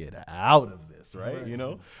make it out of this? Right.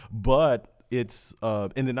 But it's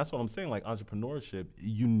and then that's what I'm saying, like entrepreneurship,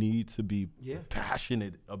 you need to be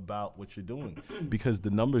passionate about what you're doing because the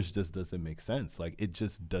numbers just doesn't make sense. Like it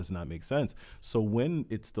just does not make sense. So when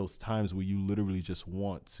it's those times where you literally just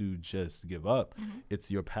want to just give up,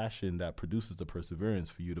 it's your passion that produces the perseverance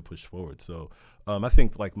for you to push forward. So I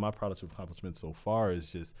think like my proudest accomplishment so far is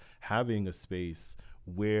just having a space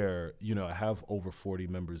where I have over 40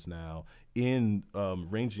 members now in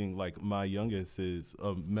ranging, like my youngest is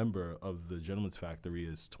a member of the Gentleman's Factory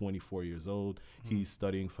is 24 years old. He's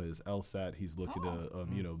studying for his LSAT. He's looking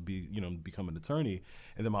to become an attorney.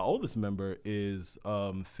 And then my oldest member is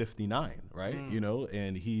 59, right?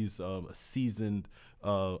 And he's a seasoned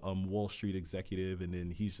Wall Street executive, and then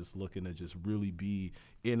he's just looking to just really be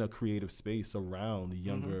in a creative space around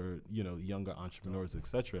younger entrepreneurs,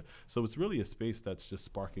 etc. So it's really a space that's just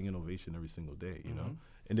sparking innovation every single day,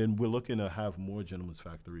 And then we're looking to have more Gentlemen's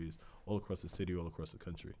Factories all across the city, all across the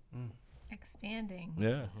country. Expanding.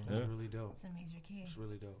 Yeah, That's really dope. It's a major key. It's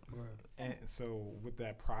really dope. And so with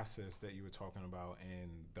that process that you were talking about and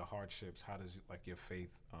the hardships, how does like your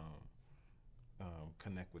faith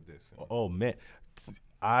connect with this? Oh man,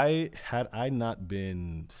 had I not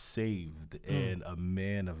been saved and a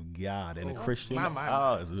man of God and a Christian,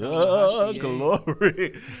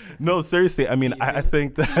 glory. No, seriously, I mean, I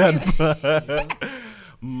think that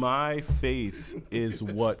my faith is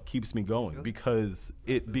what keeps me going because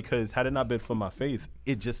had it not been for my faith,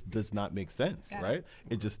 it just does not make sense, right?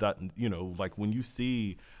 It just doesn't, like when you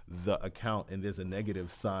see the account and there's a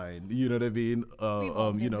negative sign, you know what I mean,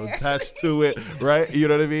 attached to it, right? You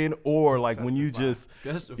know what I mean? Or like when you just,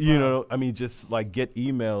 just like get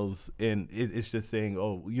emails and it's just saying,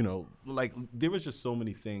 like there was just so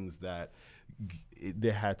many things that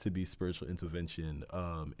there had to be spiritual intervention,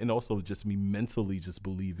 and also just me mentally just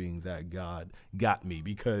believing that God got me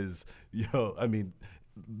because,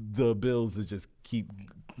 the bills that just keep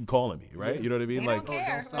calling me, right? You know what I mean? They Like, don't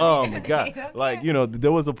care. oh my They God. don't Like, care. you know,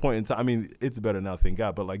 there was a point in time. I mean, it's better now, thank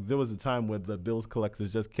God. But like, there was a time when the bills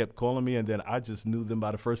collectors just kept calling me, and then I just knew them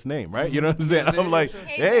by the first name, right? You know what I'm saying? I'm like,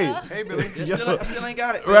 Hey, Bill. Hey, Billy. I still ain't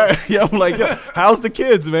got it. right? Yeah, I'm like, yo, how's the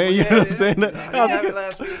kids, man? You know what I'm saying? I How's the have it kids?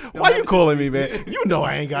 last week. Why you calling me, man? You know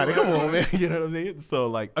I ain't got it. Come on, man. You know what I mean? So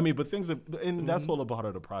like, I mean, but things are, and that's all a part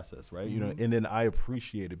of the process, right? You know, and then I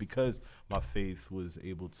appreciate it because my faith was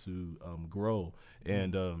able to grow,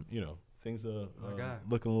 and you know, things are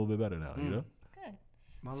looking a little bit better now. You know. Good.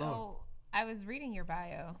 My So Lord. I was reading your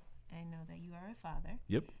bio. I know that you are a father.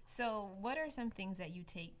 Yep. So what are some things that you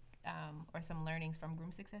take or some learnings from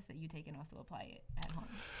Groomed Success that you take and also apply it at home?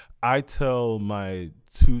 I tell my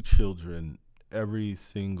 2 children every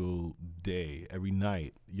single day, every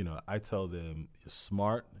night, you know, I tell them you're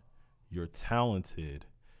smart, you're talented,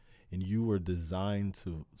 and you were designed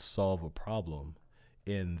to solve a problem.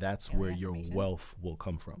 And that's Daily where your affirmations. wealth will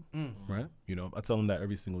come from, right? You know, I tell them that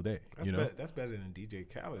every single day. That's, you know, that's better than DJ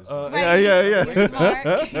Khaled's. yeah. You're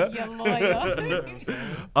smart. You're loyal.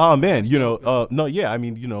 Oh man, you know, no, yeah. I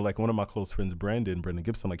mean, you know, like one of my close friends, Brandon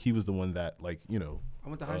Gibson, like he was the one that, like, you know. I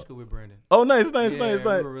went to high school with Brandon. Oh, nice. We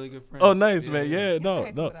were really good friends. Oh, nice, man. Yeah, Went to high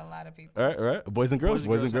no. school with a lot of people. Right. Boys and girls.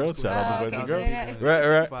 Shout out to boys and girls. Yeah.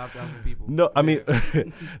 Right. 5,000 people. No, I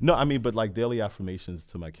mean, but like daily affirmations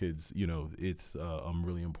to my kids, you know, it's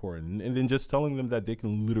really important, and then just telling them that they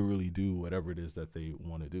can literally do whatever it is that they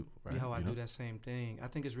want to do. Right? You know how I do that same thing. I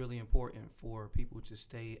think it's really important for people to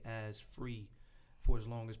stay as free for as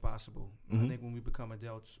long as possible. I think when we become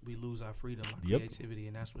adults, we lose our freedom, our creativity,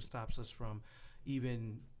 and that's what stops us from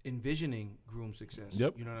even envisioning groomed success.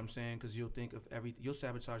 Yep. You know what I'm saying? Because you'll think of you'll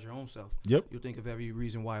sabotage your own self. Yep. You'll think of every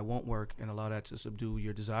reason why it won't work and allow that to subdue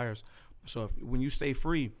your desires. So when you stay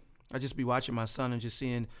free, I just be watching my son and just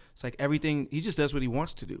seeing it's like everything, he just does what he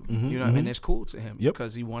wants to do. You know what I mean? It's cool to him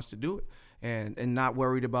because he wants to do it and not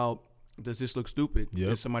worried about, does this look stupid?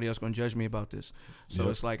 Is somebody else going to judge me about this? So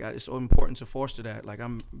it's like it's so important to foster that. Like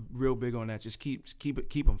I'm real big on that. Just keep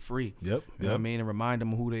them free. You know what I mean? And remind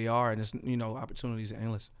them who they are. And it's, you know, opportunities are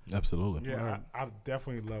endless. Absolutely. Yeah, I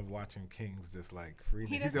definitely love watching Kings just like free.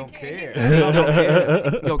 He He doesn't don't care.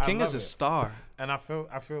 care. Yo, I King is love a it. star. And I feel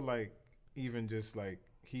like even just like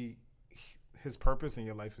his purpose in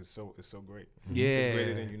your life is so great. Yeah. It's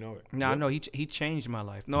greater than you know it. No, I know he changed my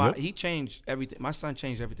life. No, he changed everything. My son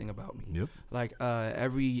changed everything about me. Yep. Like I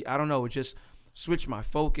don't know, it just switched my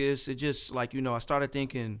focus. It just like, you know, I started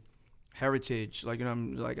thinking heritage. Like, you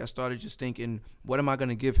know, I started just thinking, what am I going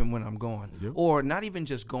to give him when I'm gone? Yep. Or not even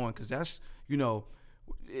just going, because that's, you know,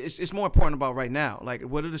 it's more important about right now. Like,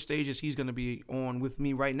 what are the stages he's going to be on with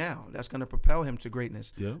me right now? That's going to propel him to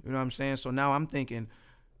greatness. Yep. You know what I'm saying? So now I'm thinking,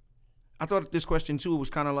 I thought this question too was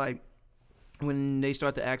kind of like when they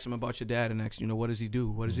start to ask him about your dad and ask, you know, what does he do?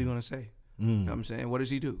 What is he going to say? You know what I'm saying? What does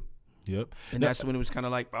he do? Yep. And that's when it was kind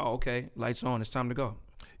of like, oh, okay, lights on, it's time to go.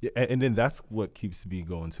 Yeah, and then that's what keeps me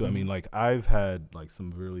going too. I mean, like I've had like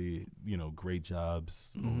some really, you know, great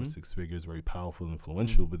jobs, over 6 figures, very powerful and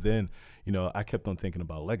influential. But then, you know, I kept on thinking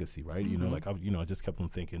about legacy, right? You know, like I just kept on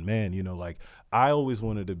thinking, man, you know, like I always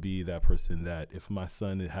wanted to be that person that if my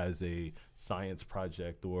son has a science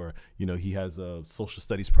project or, you know, he has a social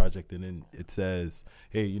studies project and then it says,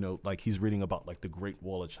 hey, you know, like he's reading about like the Great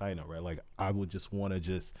Wall of China, right? Like I would just want to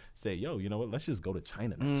just say, yo, you know what, let's just go to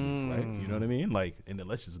China next week, right? You know what I mean? Like, and then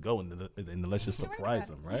let's just go and then let's just surprise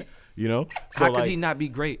him, right? You know? So How like, could he not be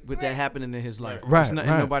great with that happening in his life? Right, It's nothing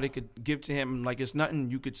right. nobody could give to him. Like, it's nothing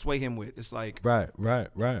you could sway him with. It's like, right.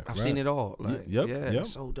 I've seen it all. Like, Yep, yeah, yep.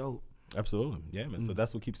 it's so dope. Absolutely. Yeah, man. So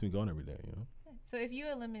that's what keeps me going every day, you know? So if you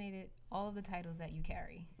eliminated all of the titles that you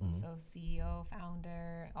carry, so CEO,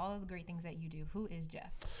 founder, all of the great things that you do, who is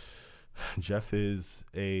Jeff? Jeff is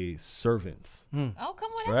a servant. Oh,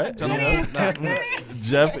 come on. Right? That's a good answer. Good answer.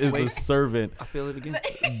 Jeff is a servant I feel it again.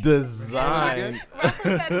 designed. Reference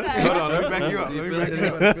that side. Hold on, let me back you up. You Let me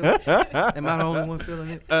feel back you up. it? Am I the only one feeling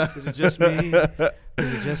it? Is it just me?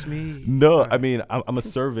 Is it just me? No, I mean, I'm a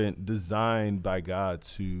servant designed by God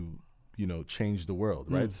to, you know, change the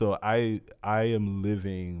world, right? So I am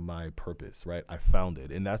living my purpose, right? I found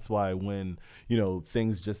it. And that's why when, you know,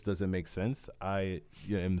 things just doesn't make sense, I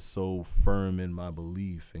am so firm in my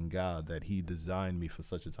belief in God that he designed me for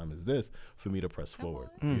such a time as this for me to press forward,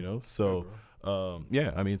 you know? So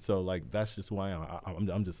yeah, I mean, so like that's just who I am.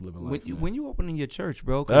 I'm just living life. When you opening your church,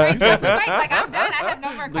 bro? Right, like I'm done. I have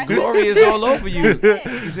no more The questions. glory is all over you.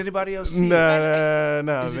 Does anybody else see it? Nah,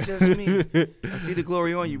 Is man. it just me? I see the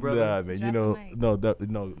glory on you, brother. Nah, man. You Drop know, the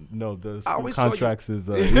mic. no. The I school always saw you- contracts is.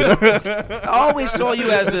 I always saw you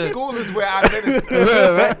as The a. school is where I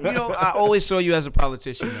minister. You know, I always saw you as a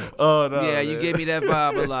politician. Though. Oh no. Yeah, you man. gave me that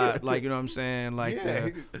vibe a lot. Like, you know what I'm saying? Like Yeah,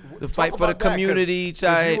 the talk fight for the about that, 'cause- community 'cause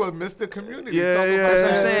type. You were Mr. Community. Yeah, Talk yeah, about That's what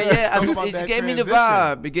I'm that. saying. Yeah, Talk about it that gave me the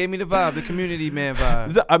transition. vibe. It gave me the vibe, the community man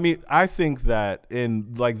vibe. I mean, I think that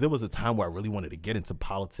there was a time where I really wanted to get into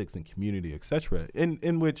politics and community, etc.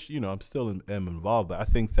 In which I'm still am involved, but I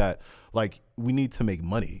think that like we need to make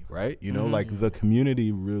money, right? Like the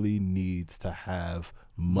community really needs to have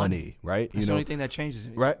money, right? That's the only thing that changes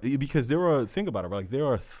it. Right, because think about it, like there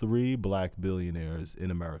are 3 black billionaires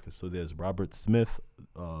in America. So there's Robert Smith,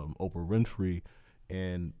 Oprah Winfrey,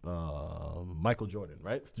 and Michael Jordan,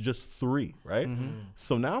 right? Just 3, right?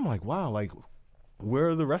 So now I'm like, wow, like where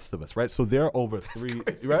are the rest of us, right? So they're over 3,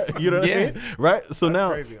 right? You know what I mean? Right? So That's now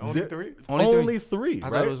crazy. Only 3? Only 3, I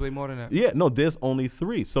right? thought it was way more than that. Yeah, no, there's only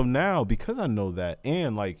 3. So now, because I know that,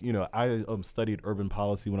 and like, I studied urban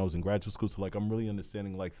policy when I was in graduate school. So like, I'm really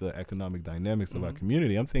understanding like the economic dynamics of our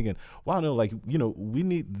community. I'm thinking, wow, no, like,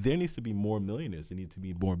 there needs to be more millionaires. There need to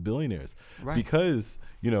be more billionaires. Right. Because,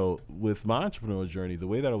 with my entrepreneurial journey, the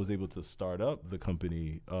way that I was able to start up the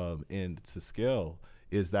company and to scale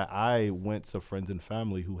is that I went to friends and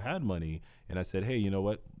family who had money, and I said, hey, you know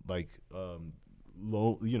what, like,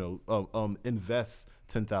 invest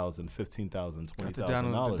 $10,000, $15,000,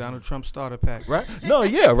 $20,000. The Donald Trump starter pack. Right? No,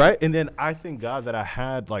 yeah, right. And then I thank God that I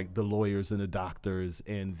had like the lawyers and the doctors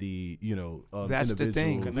and the That's the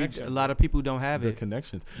thing. individuals, A lot of people don't have the it.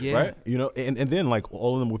 connections, Yeah. right? And then like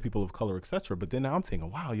all of them were people of color, etc. But then now I'm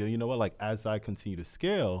thinking, wow, you know what? Like as I continue to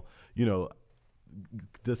scale,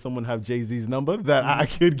 does someone have Jay-Z's number that I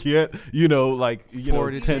could get,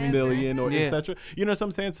 Forwarded to 10 him. million or Yeah. etc. You know what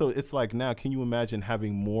I'm saying? So it's like now, can you imagine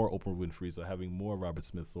having more Oprah Winfrey's or having more Robert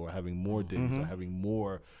Smiths or having more Diddy's or having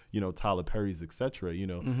more, Tyler Perry's, etc.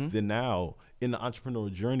 Then now in the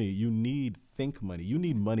entrepreneurial journey, you need think money. You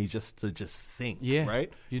need money just to think, Yeah,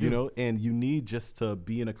 right? you do. And you need just to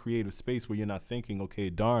be in a creative space where you're not thinking, okay,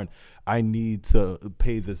 darn, I need to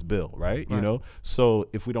pay this bill, right? So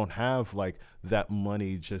if we don't have like that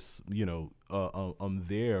money just,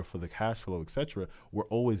 there for the cash flow, etc., we're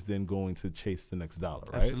always then going to chase the next dollar,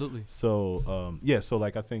 right? Absolutely. So, so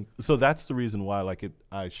like I think, so that's the reason why like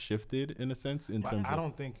I shifted in a sense in terms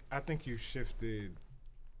of. I think you shifted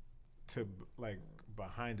to like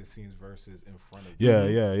behind the scenes versus in front of the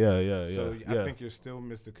scenes. So I think you're still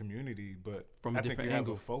Mr. Community, but From a I think different you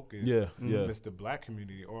angle. have a focus. Mr. Black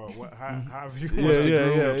Community, or what? However you Yeah, want to yeah,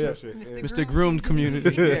 groom yeah, your yeah. shit. Mr. Groomed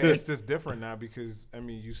Community. Yeah, it's just different now because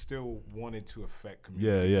you still wanted to affect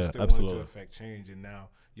community. Yeah, you still absolutely. wanted to affect change, and now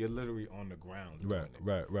you're literally on the ground.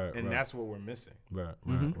 Right, right. And that's what we're missing. Right.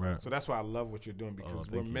 So that's why I love what you're doing because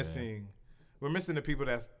thank you, we're missing the people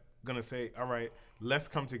that's gonna say, all right, let's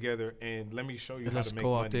come together and let me show you And how let's to make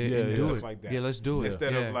go money out there and and do stuff it. like that. Yeah, let's do it.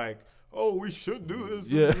 Instead Yeah. of like, oh, we should do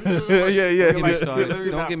this. Yeah. Yeah. You're Don't like, get me you're started.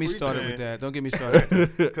 literally Don't not get me started preaching. with that. Don't get me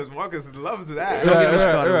started. Because Marcus loves that. Don't get me Right,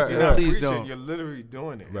 started right, with You're that. not Please preaching. don't. You're literally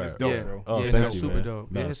doing it. And Right. it's dope, Yeah. bro. Oh, Yeah, thank it's you, super man.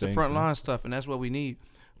 dope. No, Yeah, it's the thank front you. line stuff, and that's what we need.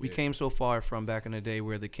 We Yeah. came so far from back in the day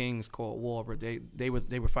where the kings called war, but they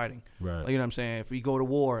were fighting. Right. Like, you know what I'm saying? If we go to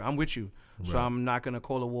war, I'm with you. So Right. I'm not gonna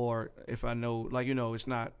call a war if I know, it's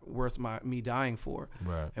not worth me dying for.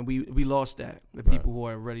 Right. And we lost that. The Right. people who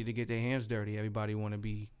are ready to get their hands dirty, everybody want to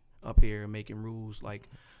be up here making rules like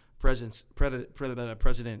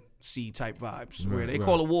presidency type vibes, where Right, they right.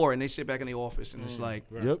 call a war and they sit back in the office and it's like,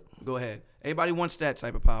 Right. Yep. go ahead. Everybody wants that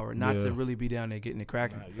type of power, not Yeah. to really be down there getting it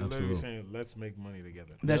cracking. Nah, you're literally Absolutely. saying, let's make money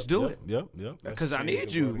together. Let's do it. Yep. Let's Because I change need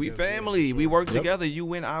the you. world We together. Yeah, family. for We sure. work Yep. together. You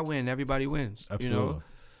win, I win. Everybody wins. Absolutely.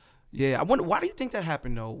 Yeah. I wonder, why do you think that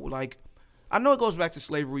happened though? Like, I know it goes back to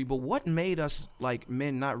slavery, but what made us like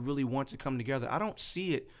men not really want to come together? I don't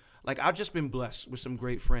see it. Like, I've just been blessed with some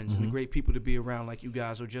great friends and great people to be around, like you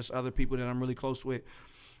guys, or just other people that I'm really close with.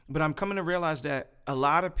 But I'm coming to realize that a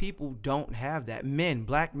lot of people don't have that.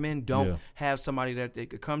 Black men don't have somebody that they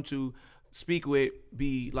could come to, speak with,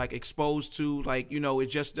 be like exposed to. Like, it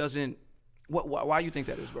just doesn't. Why you think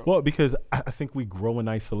that is, bro? Well, because I think we grow in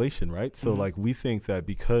isolation, right? So like we think that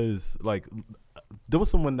because like there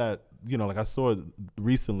was someone that like I saw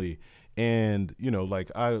recently, and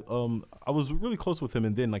like I was really close with him,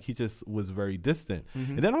 and then like he just was very distant,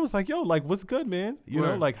 and then I was like, yo, like what's good, man?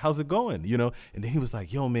 Word. Like how's it going? And then he was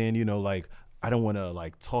like, yo, man, like I don't want to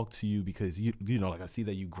like talk to you because you know, like I see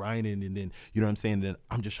that you grinding, and then, you know what I'm saying, then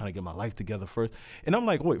I'm just trying to get my life together first. And I'm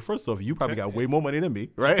like, wait, first off, you probably got way more money than me,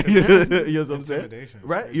 right? You know what I'm saying?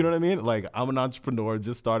 Right? You know what I mean? Like, I'm an entrepreneur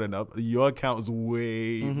just starting up. Your account is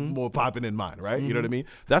way more popping than mine, right? You know what I mean?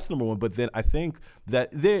 That's number one. But then I think that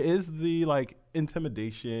there is the like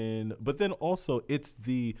intimidation, but then also it's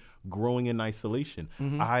the growing in isolation.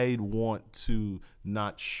 I want to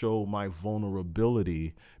not show my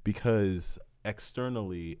vulnerability because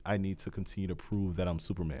externally I need to continue to prove that I'm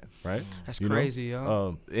Superman, right? That's crazy,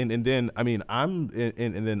 yo. And then I mean and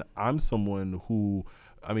then I'm someone who,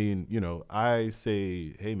 I mean, you know, I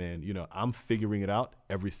say, hey man, you know, I'm figuring it out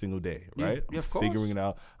every single day, right? Yeah, I'm of course. figuring it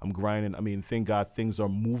out. I'm grinding. I mean, thank God things are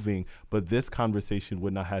moving, but this conversation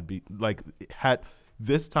would not have be like had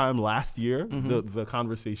this time last year, the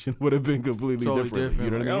conversation would have been completely Totally different. You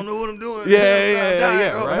know what I mean? I don't know what I'm doing.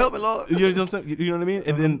 Yeah, Oh, right? help me, Lord. You know what I'm saying? You know what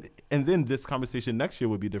I mean? And then this conversation next year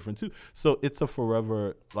would be different too. So it's a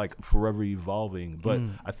forever evolving. But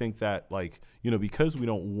I think that, like, you know, because we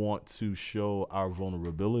don't want to show our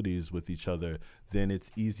vulnerabilities with each other, then it's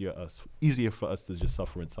easier for us to just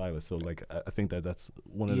suffer in silence. So like I think that's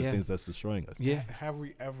one of the things that's destroying us. Yeah. Have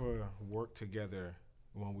we ever worked together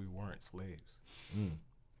when we weren't slaves?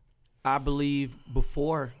 I believe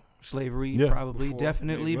before slavery, probably, before,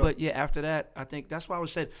 definitely. yeah. But yeah, after that, I think that's why I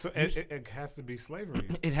was said. So it has to be slavery.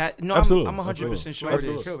 It had no. Absolutely. I'm 100% sure it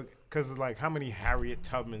is. Because it's like, how many Harriet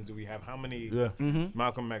Tubmans do we have? How many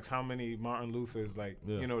Malcolm X? How many Martin Luthers? Like,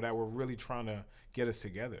 you know, that were really trying to get us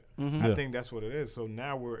together. I think that's what it is. So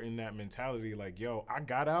now we're in that mentality, like, yo, I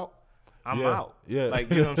got out. I'm out. Yeah.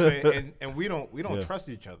 Like, you know what I'm saying? And we don't trust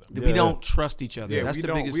each other. We don't trust each other. Yeah, That's we the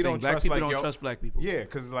don't- biggest we thing. don't Black trust, people like, don't yo- trust black people. Yeah,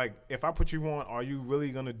 because like, if I put you on, are you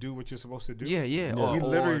really gonna do what you're supposed to do? Yeah. We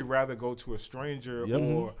literally rather go to a stranger Yep.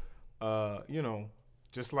 or, you know,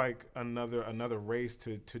 just like another race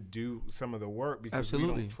to do some of the work, because we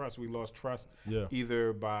Absolutely. don't trust. We lost trust Yeah.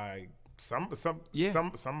 either by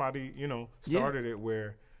somebody, you know, started it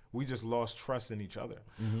where we just lost trust in each other,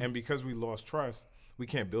 and because we lost trust, we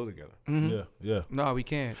can't build together. Yeah. No, we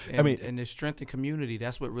can't. And, I mean- and the strength in community,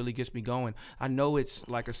 that's what really gets me going. I know it's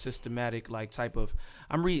like a systematic, like, type of.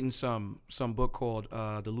 I'm reading some book called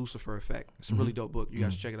The Lucifer Effect. It's a really dope book. You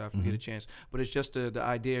guys should check it out if you get a chance. But it's just the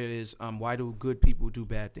idea is, why do good people do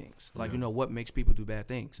bad things? Like, you know, what makes people do bad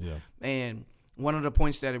things? Yeah. And one of the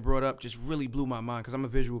points that it brought up just really blew my mind, because I'm a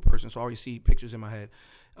visual person, so I always see pictures in my head.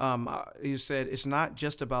 He said it's not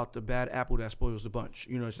just about the bad apple that spoils the bunch.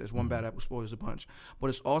 You know, it says one bad apple spoils the bunch, but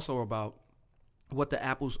it's also about what the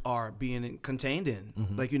apples are being contained in,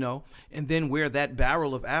 like, you know, and then where that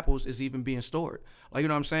barrel of apples is even being stored. Like, you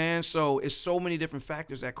know what I'm saying? So it's so many different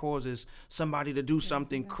factors that causes somebody to do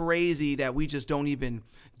something crazy that we just don't even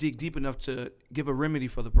dig deep enough to give a remedy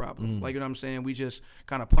for the problem. Like, you know what I'm saying? We just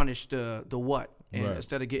kind of punish the what, and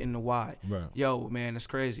instead of getting the why. Right. Yo, man, it's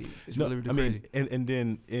crazy. It's No, really I mean, crazy. and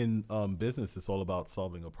then in business, it's all about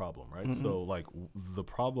solving a problem, right? So like the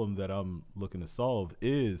problem that I'm looking to solve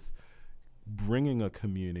is bringing a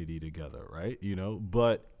community together, right? You know,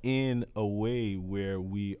 but in a way where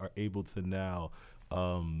we are able to now,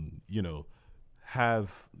 you know,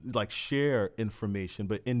 have like share information,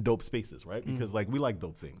 but in dope spaces, right? Because like we like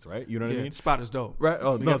dope things, right? You know what I mean? Spot is dope. Right.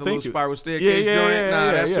 Oh, You no, got the thank little you. spiral staircase joint.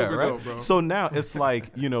 That's super right? dope, bro. So now it's like,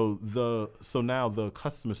 you know, now the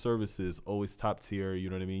customer service is always top tier. You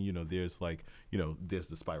know what I mean? You know, there's like, you know, there's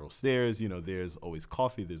the spiral stairs. You know, there's always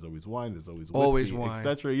coffee. There's always wine. There's always whiskey, Always wine.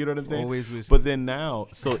 etc. You know what I'm saying? Always whiskey. But then now,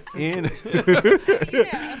 so in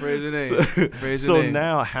Praise the name. Praise the so name.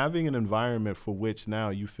 now having an environment for which now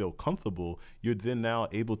you feel comfortable, you're then now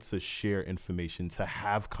able to share information, to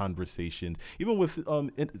have conversations, even with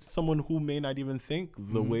someone who may not even think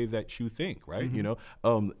the way that you think, right? You know,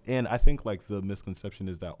 and I think like the misconception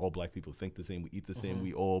is that all black people think the same, we eat the same,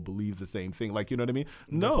 we all believe the same thing. Like, you know what I mean?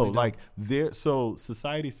 No, like so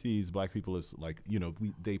society sees black people as like, you know,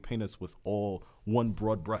 they paint us with all one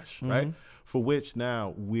broad brush, right? For which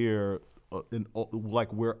now we're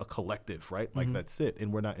we're a collective, right? Like that's it,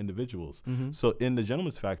 and we're not individuals. So in the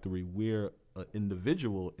Gentleman's Factory, we're an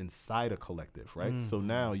individual inside a collective, right? So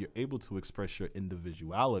now you're able to express your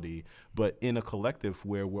individuality, but in a collective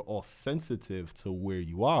where we're all sensitive to where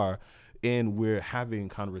you are, and we're having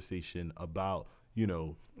conversation about, you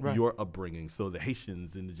know, your upbringing. So the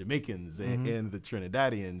Haitians and the Jamaicans and the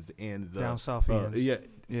Trinidadians and the Down Southians.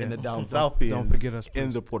 And the down Southians. Don't forget us, and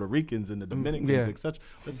please. the Puerto Ricans and the Dominicans, etc.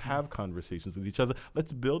 Let's have conversations with each other.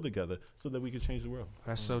 Let's build together so that we can change the world.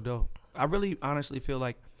 That's so dope. I really honestly feel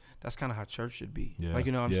like that's kind of how church should be. Yeah. Like,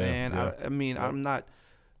 you know what I'm saying? Yeah. I mean, I'm not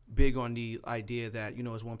big on the idea that,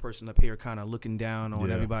 as one person up here kind of looking down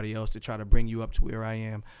on everybody else to try to bring you up to where I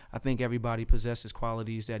am. I think everybody possesses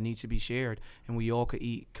qualities that need to be shared, and we all could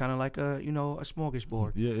eat kind of like a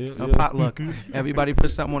smorgasbord, a potluck. Everybody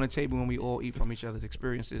puts something on the table, and we all eat from each other's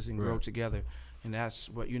experiences and grow together. And that's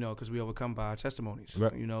what, because we overcome by our testimonies, so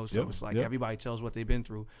it's like everybody tells what they've been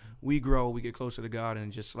through. We grow, we get closer to God,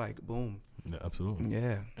 and just like, boom. Yeah, absolutely.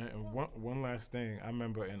 Yeah. And one last thing, I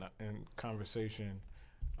remember in conversation,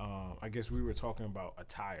 I guess we were talking about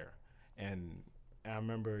attire, and I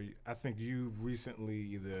remember, I think you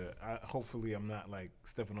recently hopefully I'm not like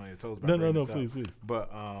stepping on your toes. No, please.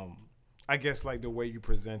 But I guess like the way you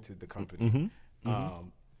presented the company,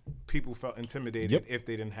 people felt intimidated if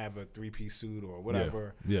they didn't have a 3-piece suit or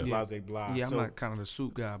whatever, blah, blah. Yeah, I'm not kind of the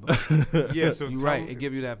suit guy, but yeah, so you're right. It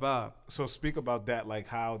give you that vibe. So speak about that, like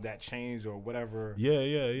how that changed or whatever.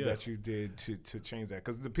 That you did to change that,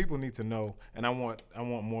 because the people need to know, and I want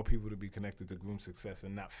more people to be connected to Groomed Success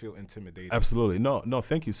and not feel intimidated. Absolutely, no,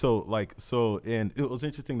 thank you. So and it was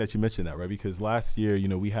interesting that you mentioned that, right? Because last year,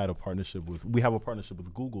 we have a partnership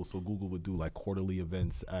with Google, so Google would do like quarterly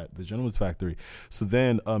events at the Gentleman's Factory. So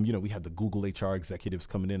then, we had the Google HR executives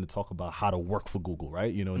coming in to talk about how to work for Google,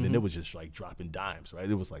 right? And then it was just like dropping dimes, right?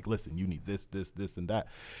 It was like, listen, you need this, and that.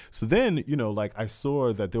 So then, I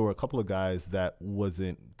saw that there were a couple of guys that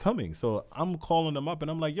wasn't coming. So I'm calling them up and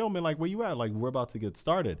I'm like, yo, man, like, where you at? Like, we're about to get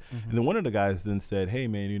started. And then one of the guys then said, hey,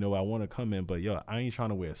 man, I want to come in, but yo, I ain't trying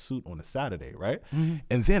to wear a suit on a Saturday, right?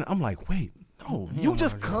 And then I'm like, wait. No, you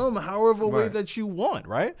just come however way that you want,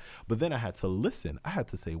 right? But then I had to listen. I had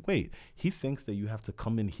to say, wait, he thinks that you have to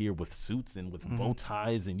come in here with suits and with bow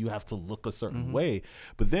ties and you have to look a certain way.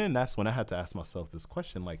 But then that's when I had to ask myself this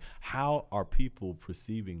question, like, how are people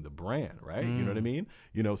perceiving the brand, right? You know what I mean?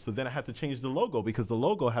 So then I had to change the logo because the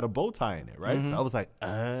logo had a bow tie in it, right? So I was like,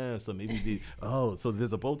 so maybe so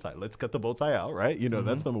there's a bow tie. Let's cut the bow tie out, right?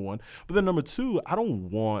 That's number one. But then number two, I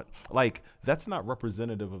don't want, like, that's not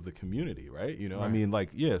representative of the community, right? I mean, like,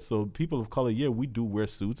 so people of color, we do wear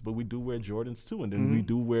suits, but we do wear Jordans too. And then we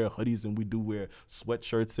do wear hoodies and we do wear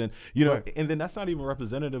sweatshirts and, and then that's not even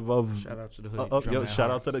representative of. Shout out to the hoodie.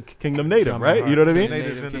 Shout out to the Kingdom Native, right? You know what I mean?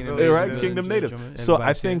 Right? Kingdom Native. So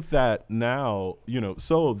I think that now,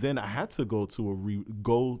 so then I had to go to a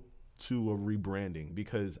rebranding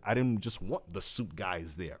because I didn't just want the suit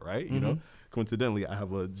guys there, right? Coincidentally, I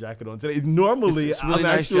have a jacket on today. Normally, it's really I'm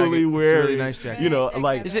nice actually jacket. wearing, it's really nice jacket.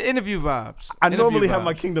 like it's an interview vibes. I normally have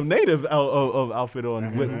my Kingdom Native outfit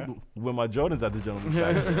on with my Jordans at the Gentleman's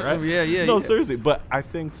Factory, right? No, seriously. But I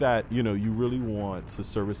think that you really want to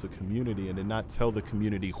service the community and then not tell the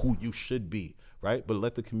community who you should be. Right, but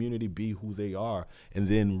let the community be who they are, and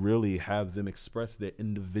then really have them express their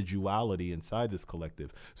individuality inside this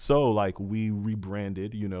collective. So, like, we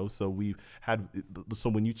rebranded, so we've had. So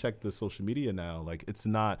when you check the social media now, like, it's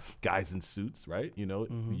not guys in suits, right?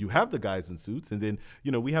 You have the guys in suits, and then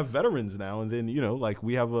we have veterans now, and then like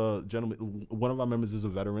we have a gentleman. One of our members is a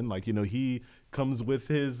veteran, like he comes with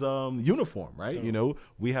his uniform, right?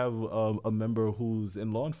 We have a member who's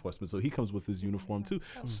in law enforcement, so he comes with his uniform too.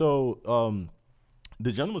 So.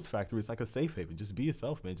 The Gentleman's Factory is like a safe haven. Just be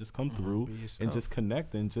yourself, man. Just come through and just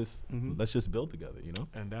connect and just let's just build together,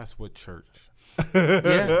 And that's what church.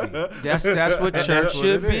 That's what church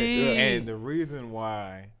should be. And the reason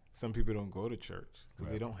why some people don't go to church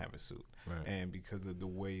because they don't have a suit, and because of the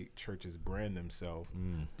way churches brand themselves,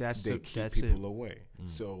 they keep people away.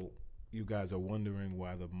 So you guys are wondering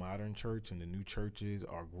why the modern church and the new churches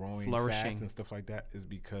are growing fast and stuff like that is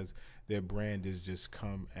because their brand is just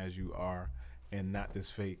come as you are. And not this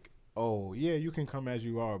fake, you can come as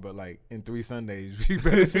you are, but like in 3 Sundays, you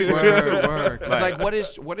better see word. It's like, what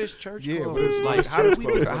is church clothes? Like,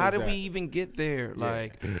 how do we even get there?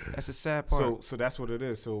 Like, that's a sad part. So that's what it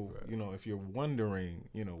is. So, if you're wondering,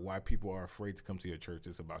 why people are afraid to come to your church,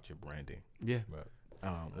 it's about your branding. Yeah.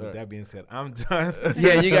 With that being said, I'm done.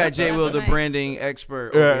 You got J. Will, the branding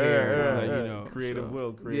expert over here. Creative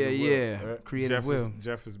Will. Creative Will.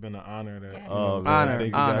 Jeff has been an honor. Honor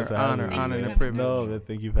and privilege. No,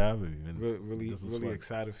 thank you for having me. Really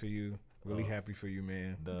excited for you. Really happy for you,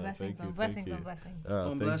 man. Blessings on blessings on blessings.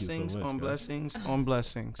 On blessings on blessings on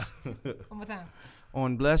blessings. One more time.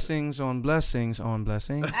 On blessings on blessings on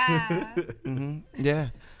blessings. Yeah.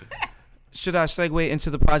 Should I segue into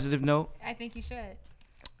the positive note? I think you should.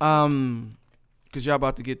 Because y'all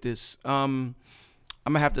about to get this. I'm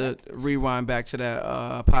going to have to rewind back to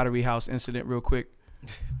that Pottery House incident real quick.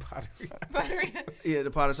 Pottery? Yeah, the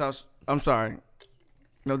Potter's House. I'm sorry.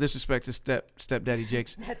 No disrespect to stepdaddy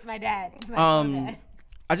Jakes. That's my dad.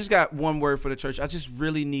 I just got one word for the church. I just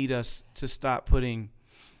really need us to stop putting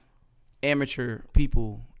amateur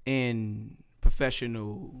people in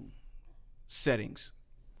professional settings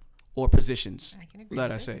or positions, I can agree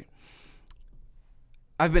let with I this. say.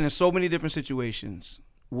 I've been in so many different situations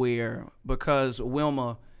where, because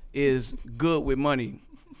Wilma is good with money,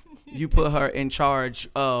 you put her in charge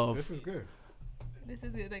of This is good. This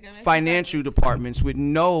is good. Like, I'm actually financial departments with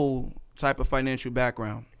no type of financial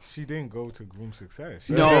background. She didn't go to Groomed Success.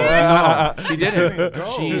 No, she didn't didn't. go.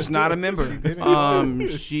 She's not a member. She didn't go. Why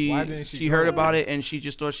She didn't she she go? heard about it and she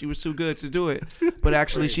just thought she was too good to do it. But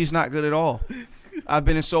actually, she's not good at all. I've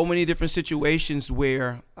been in so many different situations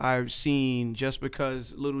where I've seen, just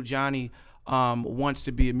because little Johnny wants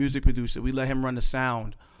to be a music producer, we let him run the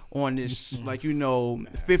sound on this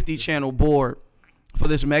 50 channel board for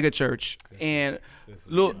this mega church, and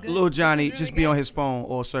little Johnny This is just really be on good. his phone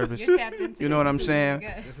all service. You're tapped into You know it. what I'm This is saying?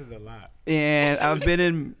 really good. This is a lot. And I've been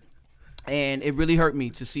in, and it really hurt me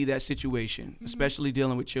to see that situation, especially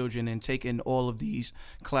dealing with children and taking all of these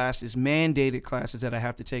classes, mandated classes that I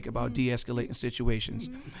have to take about de-escalating situations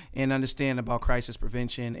and understand about crisis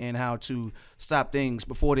prevention and how to stop things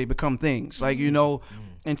before they become things.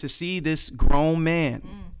 And to see this grown man,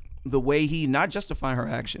 the way he not justifying her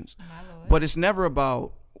actions, My Lord. but it's never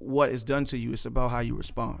about what is done to you. It's about how you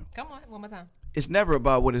respond. Come on, one more time. It's never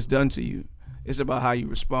about what is done to you. It's about how you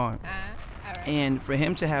respond. All right. And for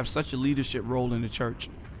him to have such a leadership role in the church,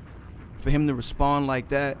 for him to respond like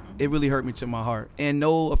that, it really hurt me to my heart. And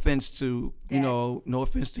no offense to, Dad. no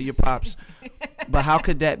offense to your pops, but how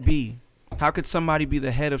could that be? How could somebody be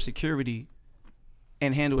the head of security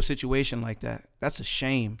and handle a situation like that? That's a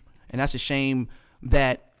shame. And that's a shame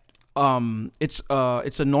that it's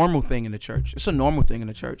a normal thing in the church. It's a normal thing in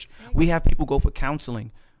the church. We have people go for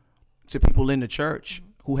counseling to people in the church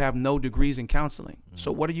who have no degrees in counseling.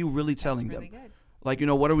 So what are you really telling That's really them?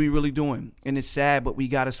 good. What are we really doing? And it's sad, but we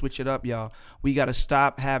got to switch it up, y'all. We got to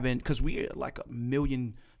stop having, because we're like $1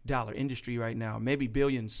 million industry right now. Maybe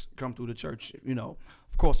billions come through the church,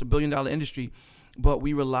 of course, $1 billion industry. But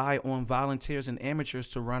we rely on volunteers and amateurs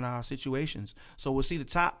to run our situations. So we'll see the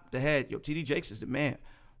top, the head. TD Jakes is the man.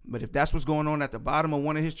 But if that's what's going on at the bottom of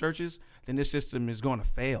one of his churches, then this system is going to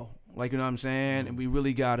fail. You know what I'm saying? And we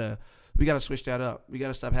really gotta switch that up. We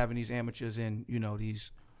gotta stop having these amateurs in,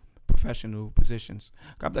 these professional positions.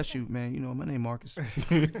 God bless you, man. My name Marcus.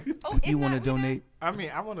 Oh, If you want to donate. I mean,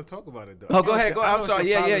 I want to talk about it though. Oh, go ahead. I know I'm it's sorry.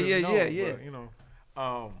 your Yeah. positive note,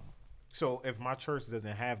 but, so if my church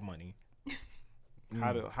doesn't have money,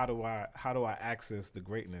 how do I access the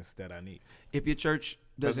greatness that I need? If your church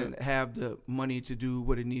doesn't have the money to do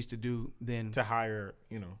what it needs to do, then To hire,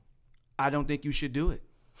 I don't think you should do it.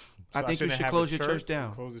 So I think you shouldn't should have close a your church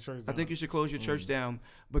down. Close the church down. I think you should close your church down,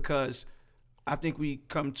 because I think we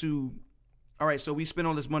come to, all right, so we spend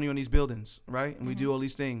all this money on these buildings, right? And we do all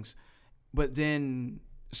these things. But then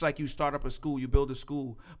it's like you start up a school, you build a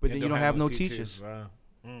school, but then you don't have no teachers. Wow.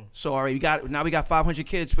 So all right, we got 500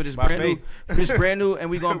 kids for this By brand faith. new, and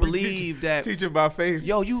we gonna We believe that, teaching by faith.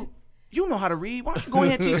 yo, you know how to read. Why don't you go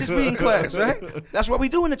ahead and teach this reading class, right? That's what we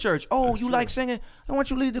do in the church. Oh, you like singing? I want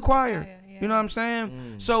you to lead the choir. Yeah. You know what I'm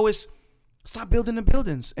saying? So it's stop building the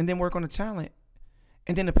buildings and then work on the talent,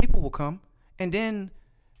 and then the people will come, and then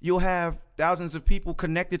you'll have thousands of people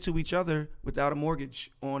connected to each other without a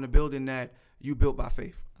mortgage on a building that you built by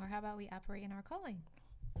faith Or how about we operate in our calling?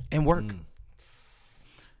 and work.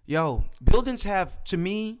 Yo, buildings have, to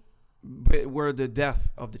me, were the death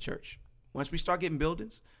of the church. Once we start getting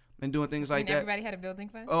buildings and doing things like that, Everybody had a building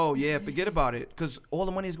fund. oh yeah, forget about it, because all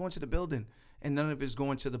the money is going to the building and none of it's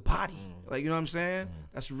going to the body. You know what I'm saying?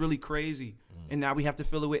 That's really crazy. And now we have to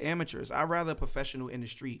fill it with amateurs. I'd rather a professional in the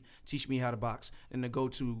street teach me how to box than to go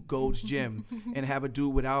to Gold's Gym and have a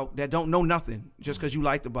dude that don't know nothing. Just because you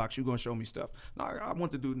like the box, you're going to show me stuff. No, I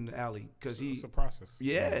want the dude in the alley because It's a process.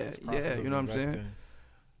 It's a process, you know what I'm saying?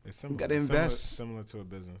 It's similar. gotta invest. Similar to a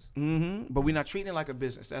business. But we're not treating it like a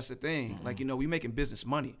business. That's the thing. We making business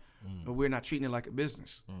money, but we're not treating it like a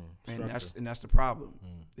business. And that's the problem.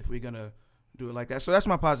 If we're going to do it like that. So that's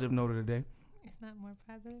my positive note of the day. It's not more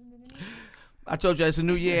positive than it is. I told you it's a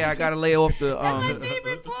new year. I gotta lay off the That's my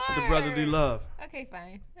favorite part. the brotherly love. Okay,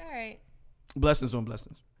 fine. All right. Blessings on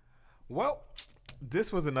blessings. Well,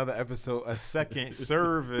 this was another episode, a second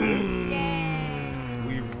service. Yay.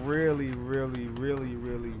 We really, really, really,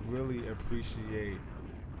 really, really appreciate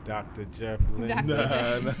Dr. Jeff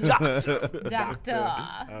Lindor. Doctor.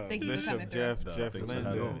 Thank you for coming Bishop through. Jeff Thanks for Lindor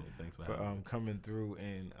having me. Thanks for for having me. coming through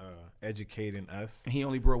and educating us. He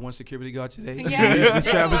only brought one security guard today. Yeah. He usually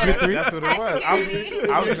travels with three. That's what it was. I was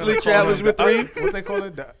Usually gonna call travels him with the- three. What they call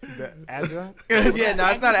it? The adjunct? Yeah, no,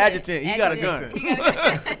 it's not an adjutant. He got a gun. He got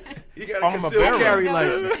a gun. He got a Armor concealed bearer. carry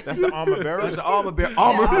license. That's the armor bearer. That's the armor bearer.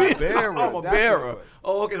 Armor Armor bearer. Armor That's bearer. what it was.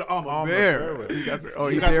 Oh, okay, the armor Armor bearer. bearer. He got the, You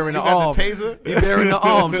he got bearing the you got arms. the taser? He bearing the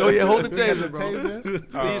arms. Oh yeah, hold the You got taser, the bro.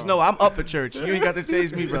 taser? Please no, I'm up for church. You ain't got to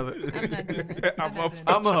chase me, brother. I'm not doing this.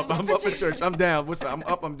 I'm up. I'm up for church. I'm down. What's up? I'm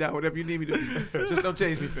up. I'm down. Whatever you need me to be. Just don't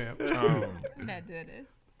chase me, fam. I'm not doing this.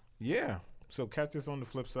 Yeah. So catch us on the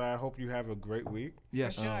flip side. Hope you have a great week.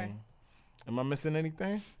 Yes. For sure. Am I missing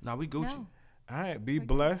anything? Nah, we Gucci. No. All right. Be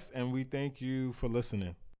blessed, and we thank you for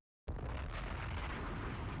listening.